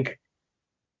 I think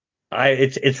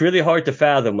it's really hard to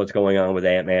fathom what's going on with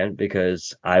Ant-Man,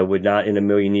 because I would not in a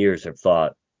million years have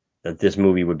thought that this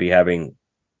movie would be having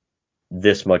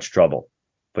this much trouble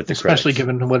with the especially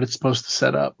critics. Given what it's supposed to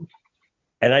set up.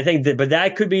 And I think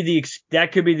that could be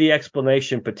the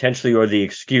explanation potentially, or the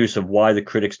excuse of why the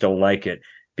critics don't like it,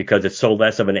 because it's so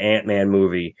less of an Ant-Man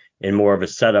movie and more of a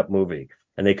setup movie.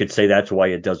 And they could say that's why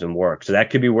it doesn't work. So that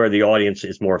could be where the audience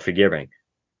is more forgiving.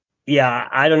 Yeah,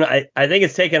 I don't know. I think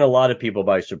it's taken a lot of people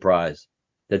by surprise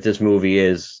that this movie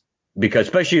is, because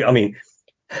especially, I mean,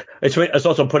 it's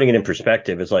also putting it in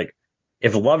perspective. It's like,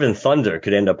 if Love and Thunder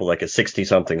could end up with like a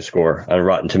 60-something score on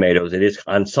Rotten Tomatoes, it is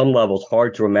on some levels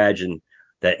hard to imagine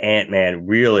that Ant-Man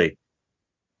really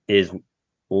is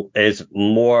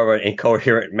more of an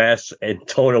incoherent mess and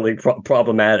totally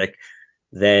problematic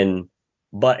than.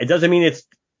 But it doesn't mean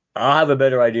I'll have a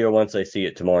better idea once I see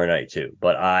it tomorrow night too.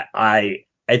 But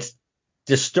it's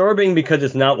disturbing because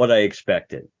it's not what I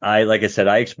expected. Like I said,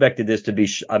 I expected this to be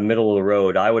a middle of the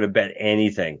road. I would have bet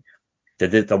anything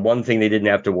that the one thing they didn't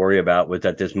have to worry about was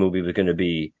that this movie was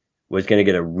going to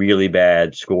get a really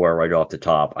bad score right off the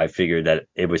top. I figured that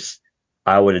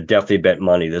I would have definitely bet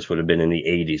money this would have been in the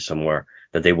 80s somewhere,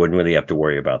 that they wouldn't really have to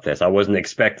worry about this. I wasn't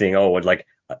expecting, like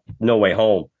No Way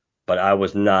Home, but I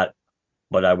was not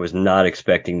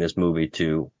expecting this movie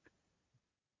to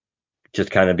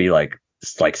just kind of be like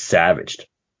savaged.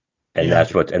 And Yeah.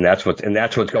 that's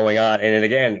what's going on. And then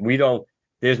again,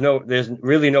 there's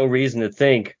really no reason to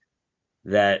think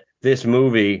that this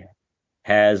movie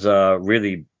has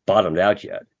really bottomed out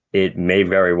yet. It may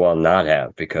very well not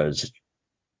have, because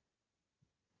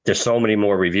there's so many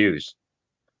more reviews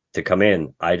to come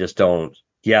in. I just don't.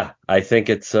 Yeah, I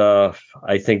think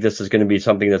I think this is going to be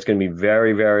something that's going to be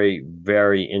very, very,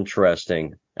 very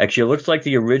interesting. Actually, it looks like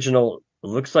the original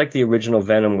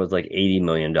Venom was like $80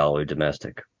 million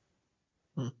domestic.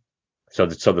 So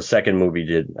the second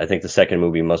movie I think the second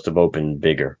movie must have opened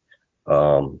bigger.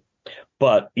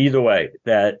 But either way,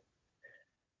 it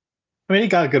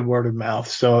got good word of mouth,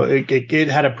 so it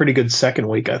had a pretty good second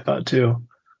week, I thought too.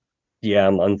 Yeah,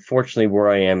 unfortunately, where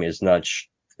I am is not.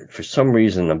 For some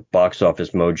reason, the box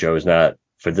office mojo is not,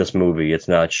 for this movie. It's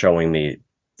not showing me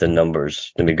the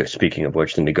numbers. Speaking of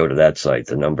which, let me go to that site.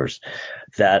 The numbers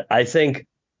that I think,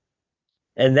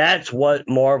 and that's what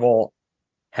Marvel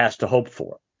has to hope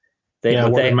for.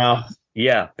 Word of mouth.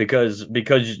 Yeah, because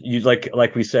you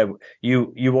like we said,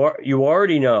 you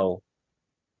already know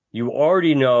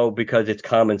because it's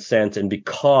common sense, and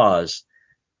because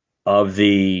of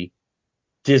the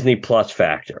Disney Plus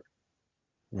factor,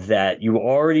 that you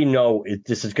already know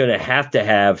this is going to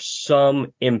have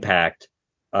some impact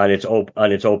on its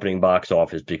opening box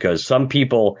office, because some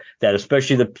people, that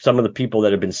especially some of the people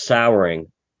that have been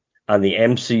souring on the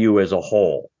MCU as a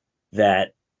whole,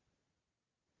 that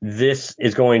this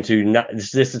is going to not.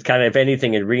 This is kind of, if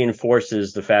anything, it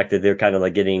reinforces the fact that they're kind of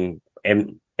like getting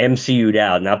MCU'd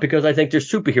out. Not because I think they're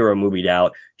superhero movied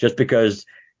out, just because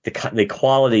the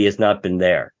quality has not been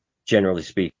there, generally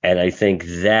speaking. And I think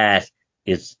this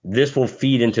will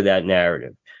feed into that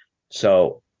narrative.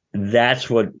 So that's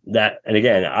and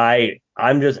again,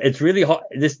 I'm just, it's really hard.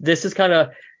 This is kind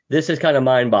of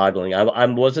mind boggling. I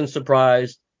wasn't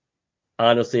surprised,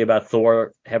 honestly, about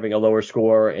Thor having a lower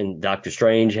score and Doctor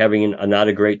Strange having not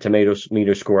a great tomato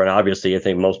meter score. And obviously I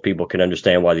think most people can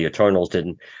understand why the Eternals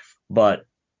didn't, but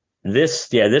this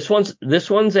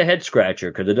one's a head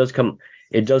scratcher, because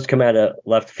it does come out of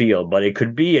left field, but it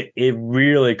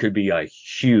really could be a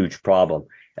huge problem,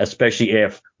 especially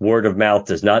if word of mouth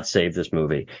does not save this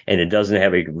movie and it doesn't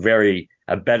have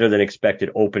a better than expected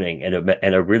opening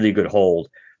and a really good hold.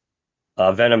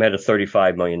 Venom had a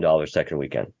 $35 million second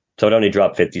weekend, so it only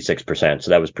dropped 56%.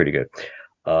 So that was pretty good.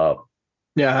 I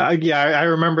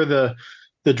remember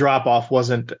the drop off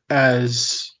wasn't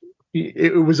as,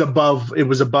 it was above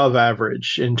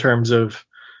average in terms of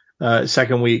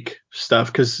second week stuff,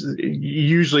 because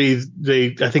usually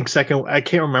I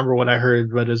can't remember what I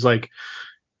heard, but it's like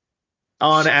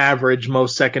on average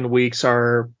most second weeks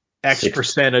are X Six.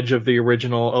 percentage of the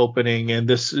original opening, and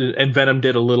Venom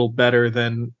did a little better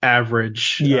than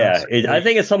average. Yeah, I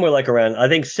think it's somewhere like around. I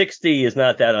think 60 is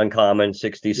not that uncommon.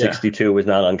 60, Yeah. 62 is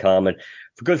not uncommon.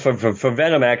 For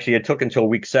Venom, actually, it took until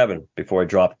week 7 before it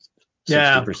dropped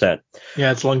 60%.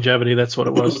 Yeah, it's longevity. That's what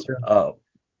it was too.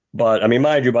 But I mean,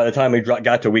 mind you, by the time we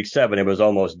got to week 7, it was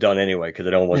almost done anyway because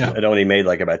it only made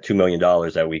like about $2 million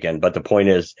that weekend. But the point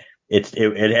is, it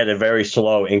had a very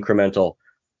slow incremental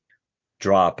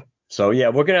drop. So yeah,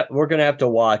 we're gonna have to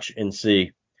watch and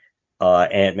see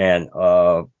Ant-Man.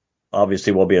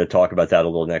 Obviously, we'll be able to talk about that a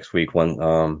little next week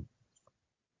when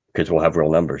because we'll have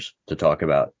real numbers to talk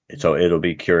about. So it'll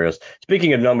be curious.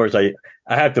 Speaking of numbers, I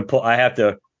have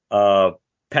to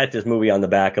pat this movie on the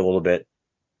back a little bit.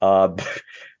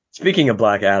 Speaking of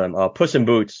Black Adam, Puss in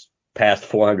Boots passed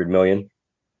 400 million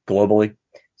globally.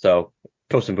 So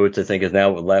Puss in Boots, I think, has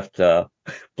now left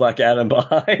Black Adam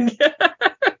behind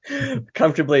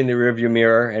comfortably in the rearview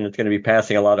mirror, and it's going to be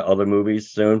passing a lot of other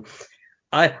movies soon.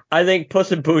 I think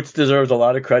Puss in Boots deserves a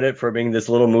lot of credit for being this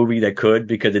little movie that could,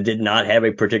 because it did not have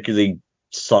it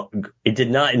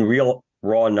did not in real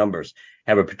raw numbers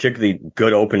have a particularly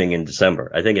good opening in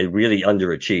December. I think it really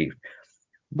underachieved.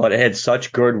 But it had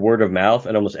such good word of mouth,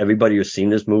 and almost everybody who's seen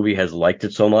this movie has liked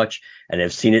it so much and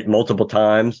have seen it multiple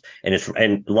times.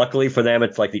 And luckily for them,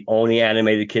 it's like the only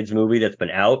animated kids movie that's been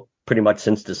out pretty much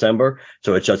since December.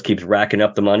 So it just keeps racking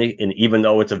up the money. And even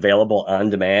though it's available on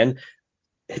demand,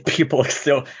 people are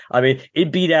still, I mean,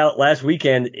 it beat out last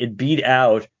weekend. It beat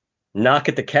out Knock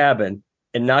at the Cabin,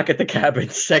 and Knock at the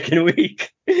Cabin's second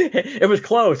week. It was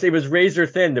close. It was razor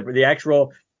thin.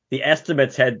 The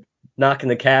estimates had Knock in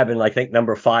the Cabin, I think,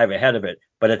 number 5 ahead of it.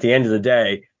 But at the end of the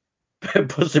day,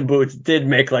 Puss in Boots did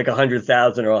make like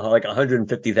 $100,000 or like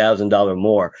 $150,000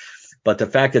 more. But the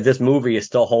fact that this movie is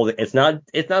still holding, it's not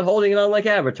holding it on like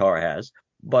Avatar has.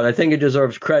 But I think it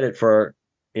deserves credit for,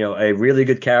 a really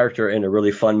good character and a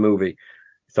really fun movie.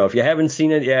 So if you haven't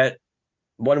seen it yet,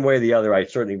 one way or the other, I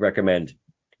certainly recommend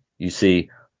you see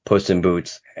Puss in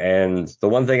Boots. And the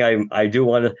one thing I do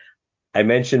want to, I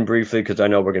mentioned briefly, because I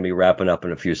know we're going to be wrapping up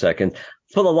in a few seconds.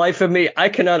 For the life of me, I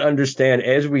cannot understand,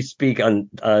 as we speak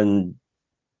on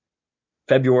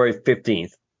February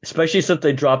 15th, especially since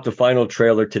they dropped the final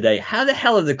trailer today, how the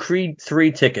hell are the Creed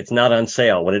 3 tickets not on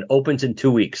sale when it opens in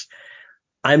 2 weeks?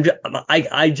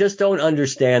 I just don't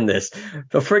understand this.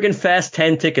 The friggin' Fast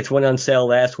 10 tickets went on sale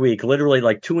last week, literally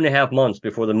like 2.5 months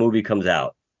before the movie comes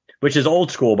out, which is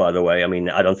old school, by the way. I mean,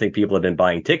 I don't think people have been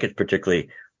buying tickets particularly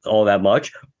all that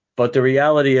much. But the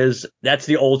reality is that's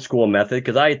the old school method,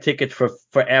 because I had tickets for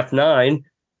F9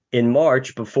 in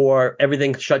March before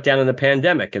everything shut down in the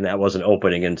pandemic, and that wasn't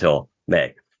opening until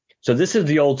May. So this is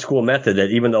the old school method that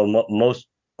even though most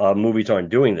movies aren't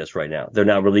doing this right now, they're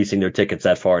not releasing their tickets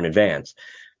that far in advance.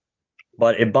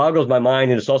 But it boggles my mind,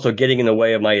 and it's also getting in the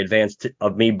way of my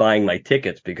of me buying my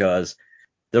tickets, because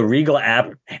the Regal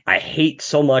app, I hate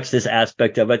so much this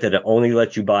aspect of it that it only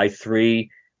lets you buy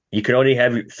 3. You can only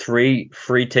have 3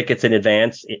 free tickets in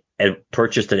advance and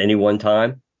purchased at any one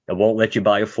time. It won't let you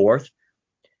buy a 4th.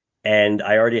 And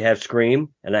I already have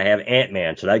Scream and I have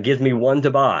Ant-Man. So that gives me 1 to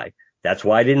buy. That's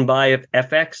why I didn't buy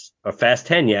FX or Fast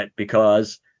 10 yet,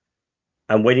 because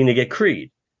I'm waiting to get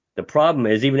Creed. The problem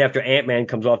is, even after Ant-Man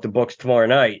comes off the books tomorrow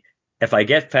night, if I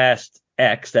get Fast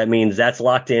X, that means that's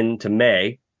locked in to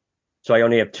May. So I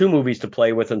only have 2 movies to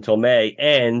play with until May,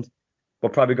 and we're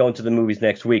probably going to the movies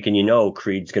next week, and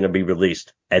Creed's going to be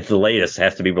released. At the latest,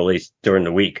 has to be released during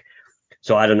the week.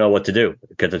 So I don't know what to do,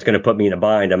 because it's going to put me in a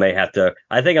bind.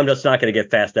 I think I'm just not going to get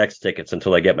Fast X tickets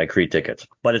until I get my Creed tickets.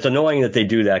 But it's annoying that they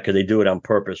do that, because they do it on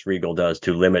purpose, Regal does,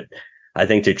 to limit, I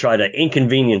think, to try to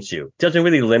inconvenience you. It doesn't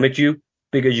really limit you,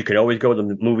 because you can always go to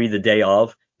the movie the day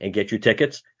of and get your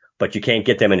tickets, but you can't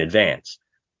get them in advance.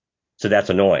 So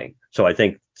that's annoying. So I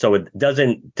think, so it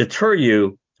doesn't deter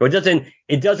you, or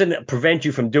it doesn't prevent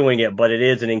you from doing it, but it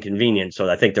is an inconvenience. So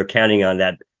I think they're counting on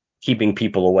that, keeping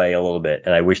people away a little bit.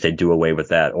 And I wish they'd do away with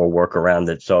that or work around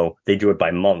it. So they do it by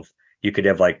month. You could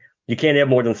have you can't have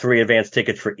more than 3 advance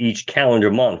tickets for each calendar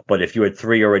month. But if you had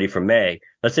 3 already for May,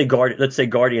 let's say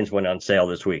Guardians went on sale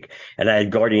this week, and I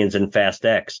had Guardians and Fast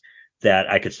X, that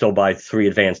I could still buy 3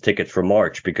 advance tickets for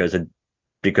March, because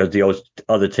the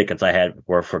other tickets I had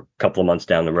were for a couple of months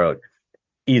down the road.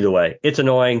 Either way, it's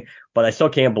annoying, but I still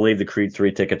can't believe the Creed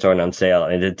 3 tickets aren't on sale,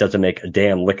 and it doesn't make a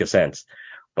damn lick of sense.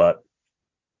 But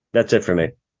that's it for me.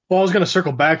 Well, I was going to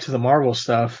circle back to the Marvel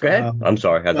stuff. Go ahead. I'm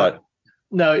sorry. I thought.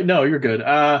 No, you're good.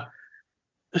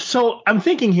 So I'm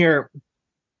thinking here,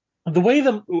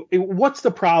 what's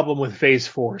the problem with Phase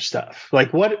 4 stuff?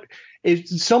 Like, what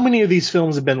So many of these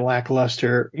films have been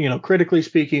lackluster, critically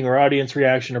speaking, or audience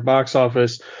reaction, or box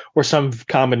office, or some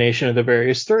combination of the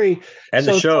various three. And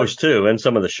the shows too, and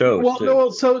some of the shows too.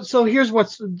 Well, so here's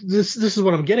this is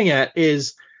what I'm getting at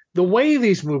is the way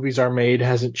these movies are made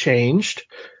hasn't changed.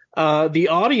 The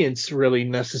audience really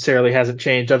necessarily hasn't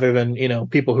changed, other than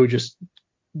people who just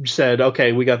said,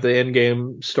 okay, we got the end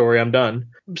game story, I'm done.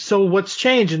 So what's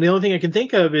changed, and the only thing I can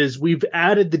think of is we've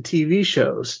added the TV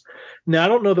shows. Now I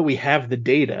don't know that we have the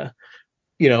data,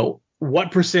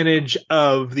 what percentage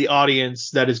of the audience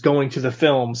that is going to the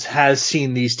films has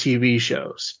seen these TV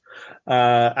shows.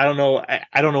 I don't know.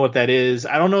 I don't know what that is.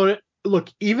 I don't know. Look,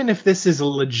 even if this is a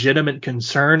legitimate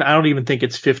concern, I don't even think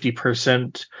it's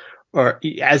 50% or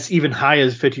as even high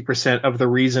as 50% of the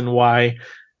reason why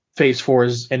Phase 4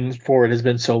 and forward has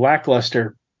been so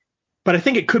lackluster. But I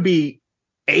think it could be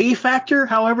a factor,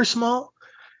 however small,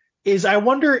 is I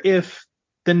wonder if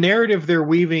the narrative they're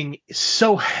weaving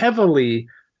so heavily,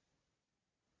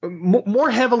 more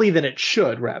heavily than it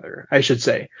should, rather, I should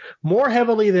say, more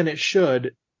heavily than it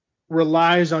should,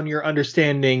 relies on your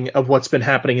understanding of what's been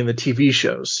happening in the TV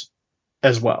shows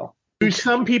as well. Do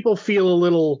some people feel a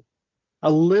little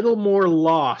more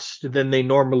lost than they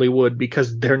normally would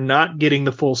because they're not getting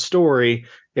the full story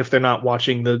if they're not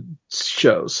watching the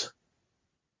shows?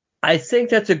 I think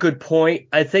that's a good point.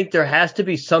 I think there has to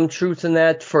be some truth in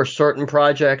that for certain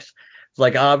projects.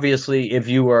 Like, obviously, if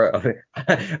you were,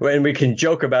 and we can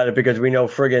joke about it because we know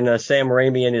friggin' Sam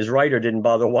Raimi and his writer didn't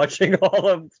bother watching all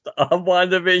of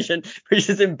WandaVision, which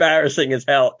is embarrassing as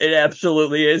hell. It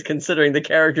absolutely is, considering the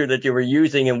character that you were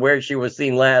using and where she was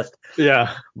seen last.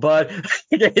 Yeah. But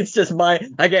it's just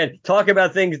again, talk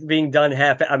about things being done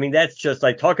that's just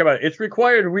like, talk about it's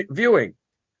required viewing.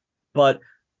 But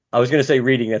I was going to say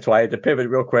reading, that's why I had to pivot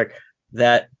real quick,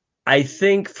 that I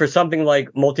think for something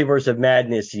like Multiverse of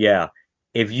Madness, yeah,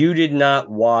 if you did not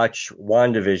watch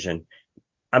WandaVision,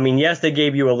 yes, they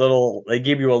gave you a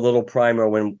little primer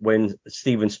when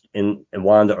Steven and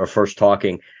Wanda are first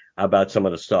talking about some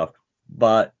of the stuff.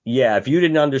 But yeah, if you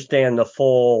didn't understand the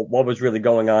full, what was really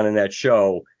going on in that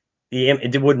show,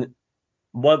 it wouldn't,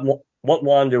 what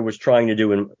Wanda was trying to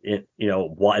do and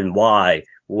why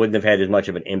wouldn't have had as much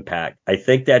of an impact. I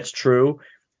think that's true.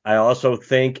 I also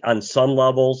think on some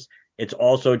levels, it's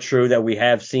also true that we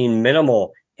have seen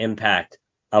minimal impact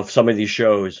of some of these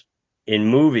shows in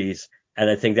movies. And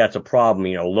I think that's a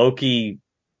problem. Loki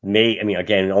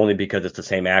again, only because it's the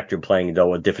same actor playing,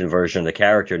 though, a different version of the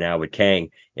character now with Kang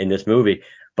in this movie.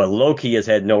 But Loki has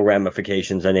had no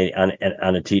ramifications on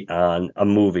a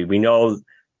movie. We know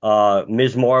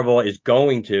Ms. Marvel is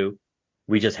going to.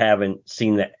 We just haven't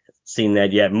seen that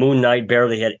yet. Moon Knight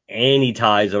barely had any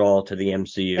ties at all to the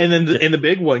MCU. And then in the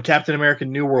big one, Captain America: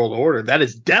 New World Order, that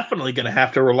is definitely going to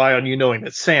have to rely on you knowing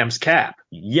that Sam's Cap.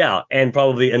 Yeah, and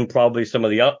probably some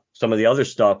of the other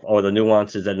stuff or the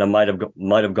nuances that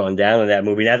might have gone down in that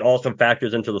movie. That also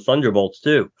factors into the Thunderbolts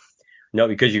too. No,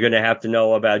 because you're going to have to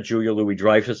know about Julia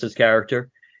Louis-Dreyfus's character,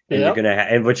 and you're going to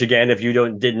and which again, if you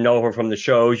didn't know her from the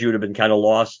shows, you would have been kind of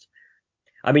lost.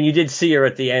 You did see her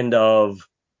at the end of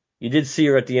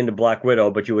Black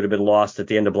Widow, but you would have been lost at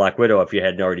the end of Black Widow if you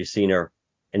hadn't already seen her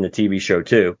in the TV show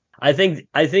too. I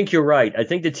think you're right. I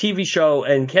think the TV show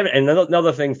and Kevin, and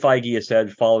another thing Feige has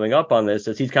said following up on this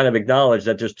is he's kind of acknowledged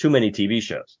that there's too many TV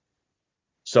shows.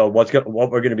 So what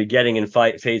we're going to be getting in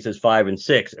phases 5 and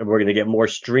 6, and we're going to get more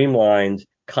streamlined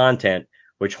content,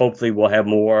 which hopefully will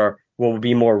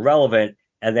be more relevant.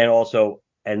 And then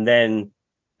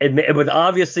it would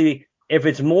obviously, if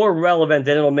it's more relevant,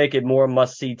 then it'll make it more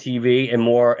must-see TV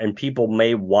and people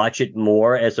may watch it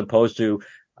more, as opposed to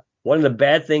one of the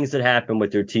bad things that happened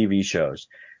with their TV shows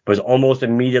was almost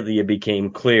immediately it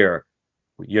became clear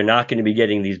you're not going to be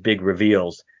getting these big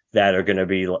reveals that are going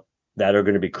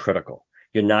to be critical.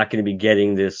 You're not going to be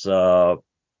getting this Luke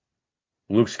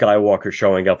Skywalker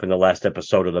showing up in the last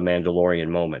episode of The Mandalorian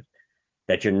moment.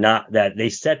 That they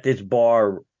set this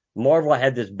bar. Marvel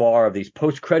had this bar of these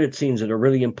post-credit scenes that are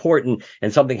really important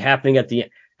and something happening at the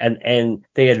end, and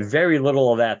they had very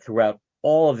little of that throughout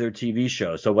all of their TV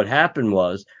shows. So what happened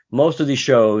was most of these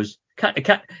shows,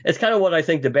 it's kind of what I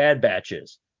think The Bad Batch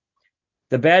is.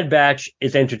 The Bad Batch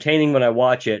is entertaining when I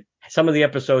watch it. Some of the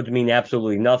episodes mean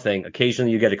absolutely nothing.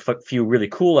 Occasionally you get a few really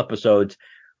cool episodes,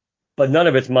 but none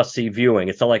of it's must-see viewing.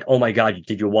 It's not like, oh my God,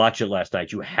 did you watch it last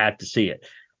night? You had to see it.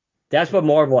 That's what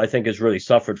Marvel, I think, has really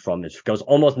suffered from, is because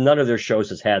almost none of their shows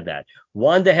has had that.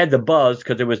 Wanda had the buzz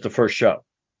because it was the first show.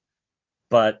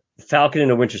 But Falcon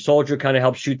and the Winter Soldier kind of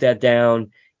helped shoot that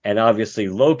down. And obviously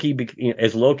Loki,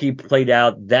 as Loki played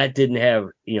out, that didn't have,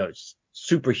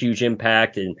 super huge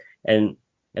impact. And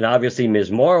And obviously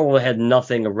Ms. Marvel had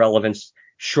nothing of relevance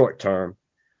short term.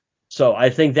 So I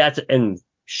think and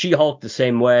She-Hulk the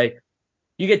same way.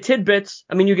 You get tidbits.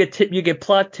 I mean, you get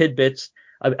plot tidbits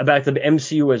about the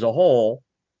MCU as a whole,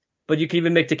 but you can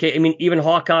even make the case. I mean, even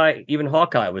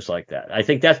Hawkeye was like that. I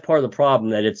think that's part of the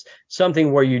problem, that it's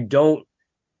something where you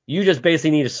just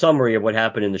basically need a summary of what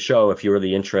happened in the show. If you're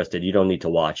really interested, you don't need to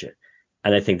watch it.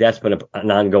 And I think that's been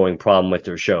an ongoing problem with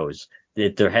their shows.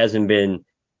 That there hasn't been,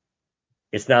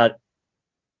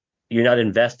 you're not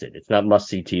invested. It's not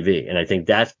must-see TV. And I think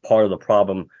that's part of the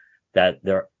problem that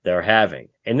they're having.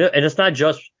 And it's not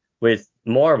just with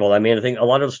Marvel. I mean, I think a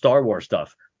lot of the Star Wars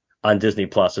stuff on Disney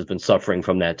Plus has been suffering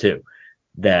from that too.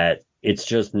 That it's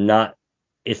just not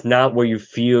where you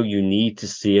feel you need to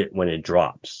see it when it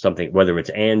drops. Something, whether it's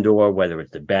Andor, whether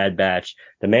it's the Bad Batch.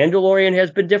 The Mandalorian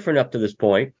has been different up to this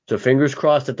point. So fingers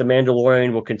crossed that the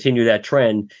Mandalorian will continue that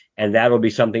trend, and that'll be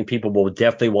something people will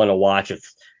definitely want to watch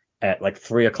at like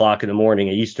 3:00 in the morning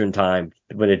Eastern time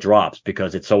when it drops,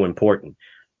 because it's so important.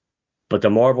 But the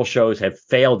Marvel shows have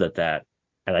failed at that.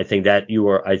 And I think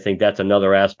that's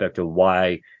another aspect of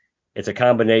why it's a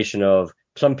combination of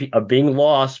of being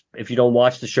lost. If you don't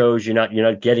watch the shows, you're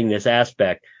not getting this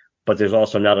aspect, but there's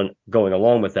also going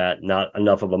along with that, not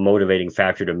enough of a motivating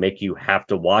factor to make you have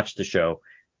to watch the show,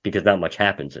 because not much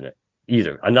happens in it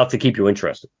either. Enough to keep you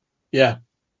interested. Yeah.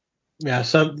 Yeah.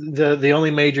 So the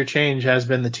only major change has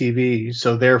been the TV.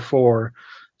 So therefore,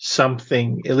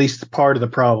 something, at least part of the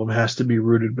problem, has to be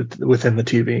rooted within the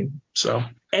TV. So.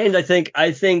 And I think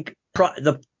it's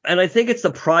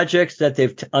the projects that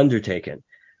they've undertaken.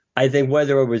 I think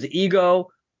whether it was ego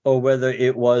or whether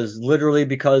it was literally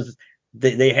because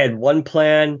they had one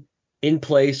plan in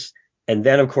place, and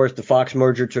then of course the Fox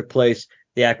merger took place,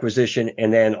 the acquisition,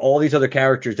 and then all these other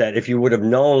characters that if you would have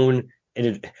known,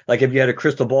 like if you had a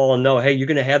crystal ball and know, hey, you're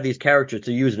going to have these characters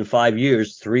to use in 5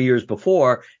 years, 3 years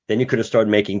before, then you could have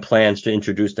started making plans to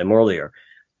introduce them earlier.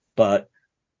 But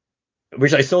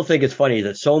which I still think is funny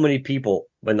that so many people,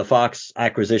 when the Fox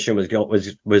acquisition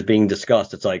was being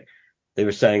discussed, it's like they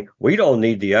were saying, we don't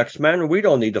need the X-Men, we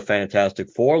don't need the Fantastic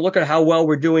Four. Look at how well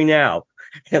we're doing now.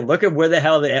 And look at where the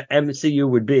hell the MCU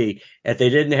would be if they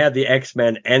didn't have the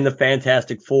X-Men and the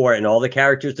Fantastic Four and all the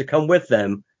characters to come with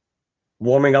them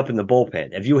warming up in the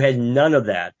bullpen. If you had none of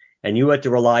that and you had to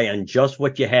rely on just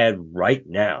what you had right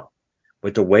now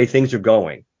with the way things are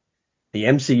going, the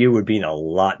MCU would be in a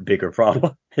lot bigger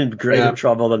problem and greater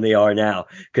trouble than they are now,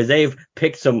 because they have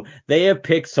picked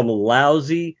some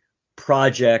lousy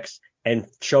projects and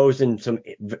chosen some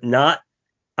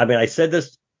I said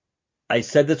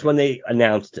this when they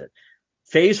announced it.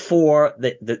 Phase 4,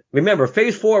 remember,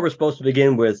 Phase 4 was supposed to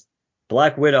begin with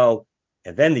Black Widow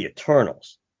and then the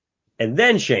Eternals and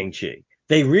then Shang-Chi.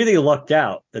 They really lucked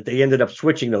out that they ended up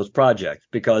switching those projects,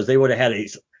 because they would have had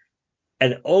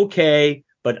an okay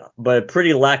but a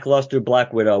pretty lackluster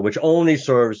Black Widow, which only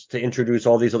serves to introduce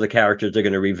all these other characters they're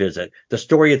going to revisit. The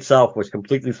story itself was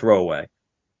completely throwaway.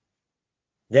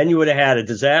 Then you would have had a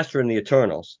disaster in the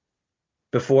Eternals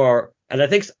before, and I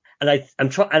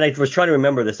was trying to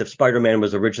remember this, if Spider-Man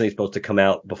was originally supposed to come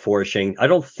out before I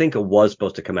don't think it was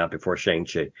supposed to come out before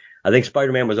Shang-Chi. I think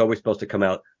Spider-Man was always supposed to come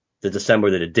out the December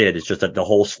that it did. It's just that the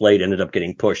whole slate ended up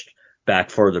getting pushed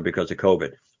back further because of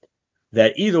COVID.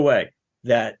 That either way,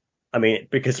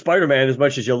 because Spider-Man, as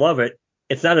much as you love it,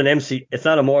 it's not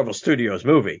a Marvel Studios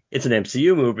movie. It's an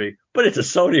MCU movie, but it's a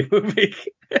Sony movie.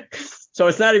 So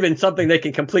it's not even something they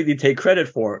can completely take credit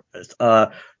for.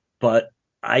 But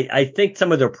I think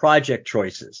some of their project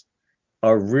choices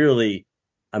are really,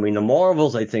 the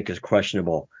Marvels, I think, is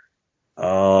questionable.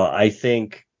 I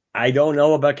don't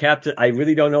know about I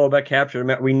really don't know about Captain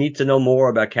America. We need to know more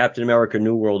about Captain America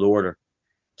New World Order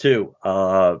too.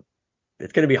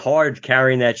 It's going to be hard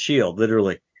carrying that shield,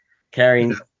 literally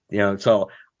carrying, so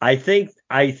I think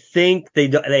they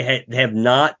have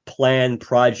not planned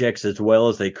projects as well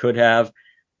as they could have.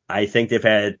 I think they've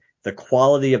had, the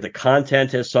quality of the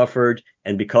content has suffered,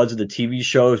 and because of the TV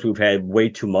shows, we've had way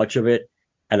too much of it.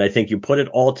 And I think you put it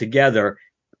all together,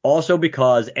 also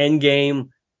because Endgame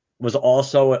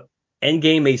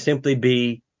may simply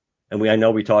be, and I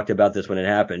know we talked about this when it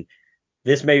happened.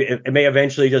 It may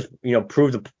eventually just,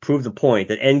 prove the point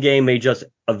that Endgame may just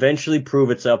eventually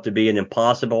prove itself to be an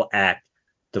impossible act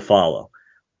to follow.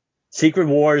 Secret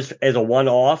Wars as a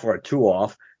one-off or a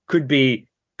two-off could be,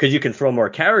 because you can throw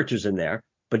more characters in there,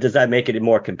 but does that make it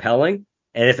more compelling?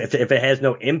 And if it has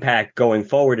no impact going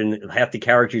forward and half the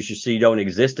characters you see don't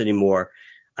exist anymore,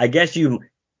 I guess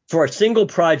for a single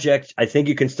project, I think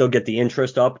you can still get the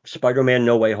interest up. Spider-Man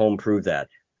No Way Home proved that.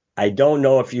 I don't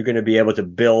know if you're going to be able to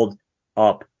build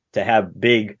up to have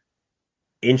big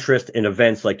interest in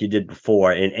events like you did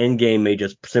before, and Endgame may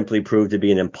just simply prove to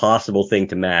be an impossible thing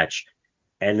to match.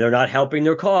 And they're not helping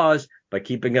their cause by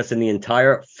keeping us in the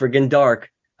entire friggin' dark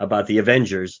about the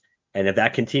Avengers. And if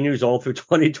that continues all through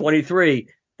 2023,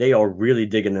 they are really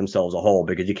digging themselves a hole,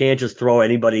 because you can't just throw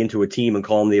anybody into a team and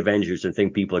call them the Avengers and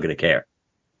think people are going to care.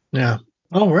 Yeah.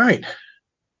 All right.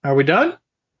 Are we done?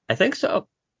 I think so.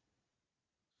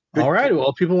 All right. Well,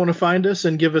 if people want to find us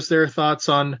and give us their thoughts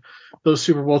on those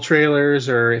Super Bowl trailers,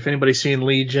 or if anybody's seen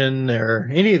Legion or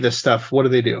any of this stuff, what do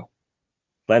they do?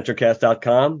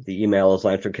 LanternCast.com. The email is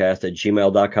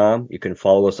lanterncast@gmail.com. You can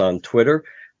follow us on Twitter,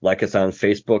 like us on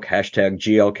Facebook,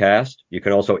 #GLCast. You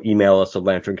can also email us at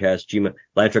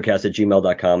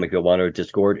lanterncast@gmail.com if you want our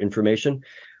Discord information.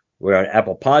 We're on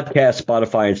Apple Podcasts,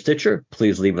 Spotify, and Stitcher.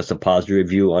 Please leave us a positive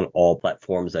review on all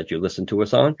platforms that you listen to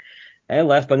us on. And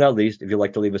last but not least, if you'd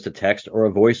like to leave us a text or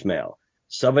a voicemail,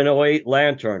 708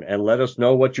 Lantern, and let us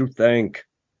know what you think.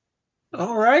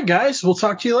 All right, guys. We'll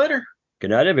talk to you later. Good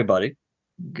night, everybody.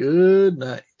 Good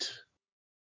night.